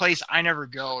like a place I never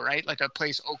go, right? Like a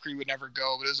place Oakley would never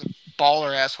go, but it was a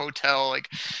baller ass hotel, like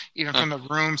even from the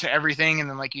room to everything. And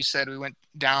then, like you said, we went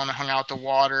down and hung out the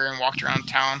water and walked around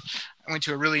town. I went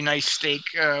to a really nice steak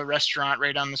restaurant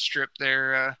right on the strip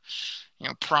there.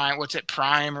 Prime,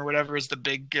 Prime or whatever is the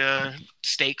big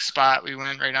steak spot. We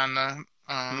went right on the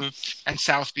and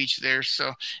South Beach there,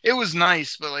 so it was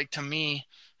nice. But like to me,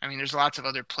 I mean, there's lots of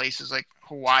other places. Like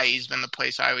Hawaii's been the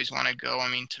place I always want to go. I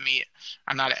mean, to me,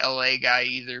 I'm not an LA guy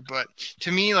either, but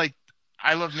to me, like,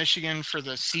 I love Michigan for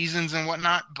the seasons and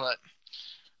whatnot. But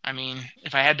I mean,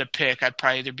 if I had to pick, I'd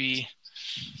probably either be,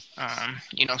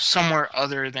 somewhere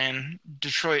other than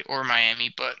Detroit or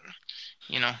Miami. But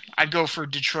I'd go for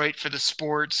Detroit for the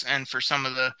sports and for some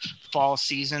of the fall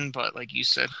season. But like you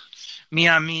said,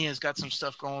 Miami has got some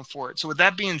stuff going for it. So with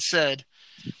that being said,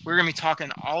 we're going to be talking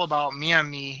all about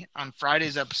Miami on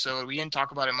Friday's episode. We didn't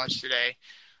talk about it much today,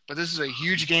 but this is a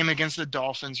huge game against the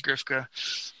Dolphins, Grifka.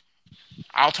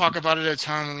 I'll talk about it a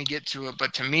ton when we get to it,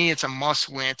 but to me, it's a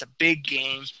must-win. It's a big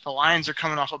game. The Lions are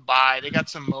coming off a bye. They got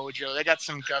some mojo. They got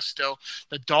some gusto.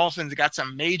 The Dolphins got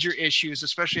some major issues,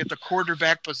 especially at the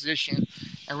quarterback position,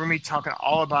 and we're going to be talking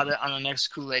all about it on the next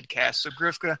Kool-Aid cast. So,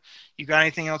 Grifka, you got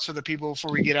anything else for the people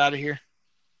before we get out of here?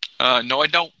 No, I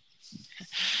don't.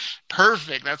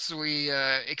 Perfect. That's what we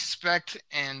expect,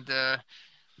 and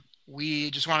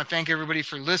we just want to thank everybody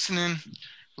for listening.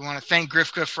 We want to thank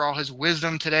Grifka for all his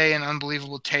wisdom today and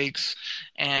unbelievable takes,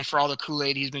 and for all the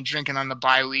Kool-Aid he's been drinking on the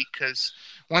bye week, because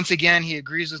once again, he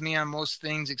agrees with me on most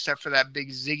things except for that big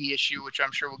Ziggy issue, which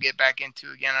I'm sure we'll get back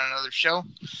into again on another show.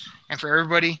 And for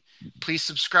everybody, please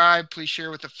subscribe, please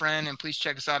share with a friend, and please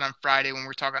check us out on Friday when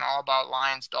we're talking all about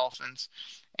Lions, Dolphins,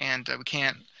 and we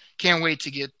can't wait to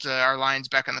get our Lions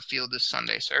back on the field this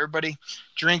Sunday. So everybody,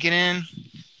 drink it in,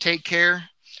 take care, and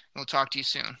we'll talk to you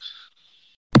soon.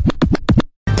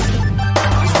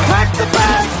 Pack the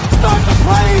bag, start the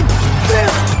plane.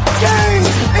 This game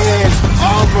is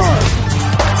over.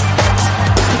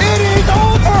 It is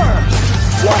over.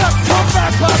 What a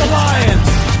comeback by the Lions!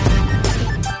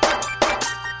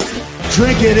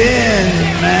 Drink it in,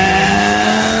 man.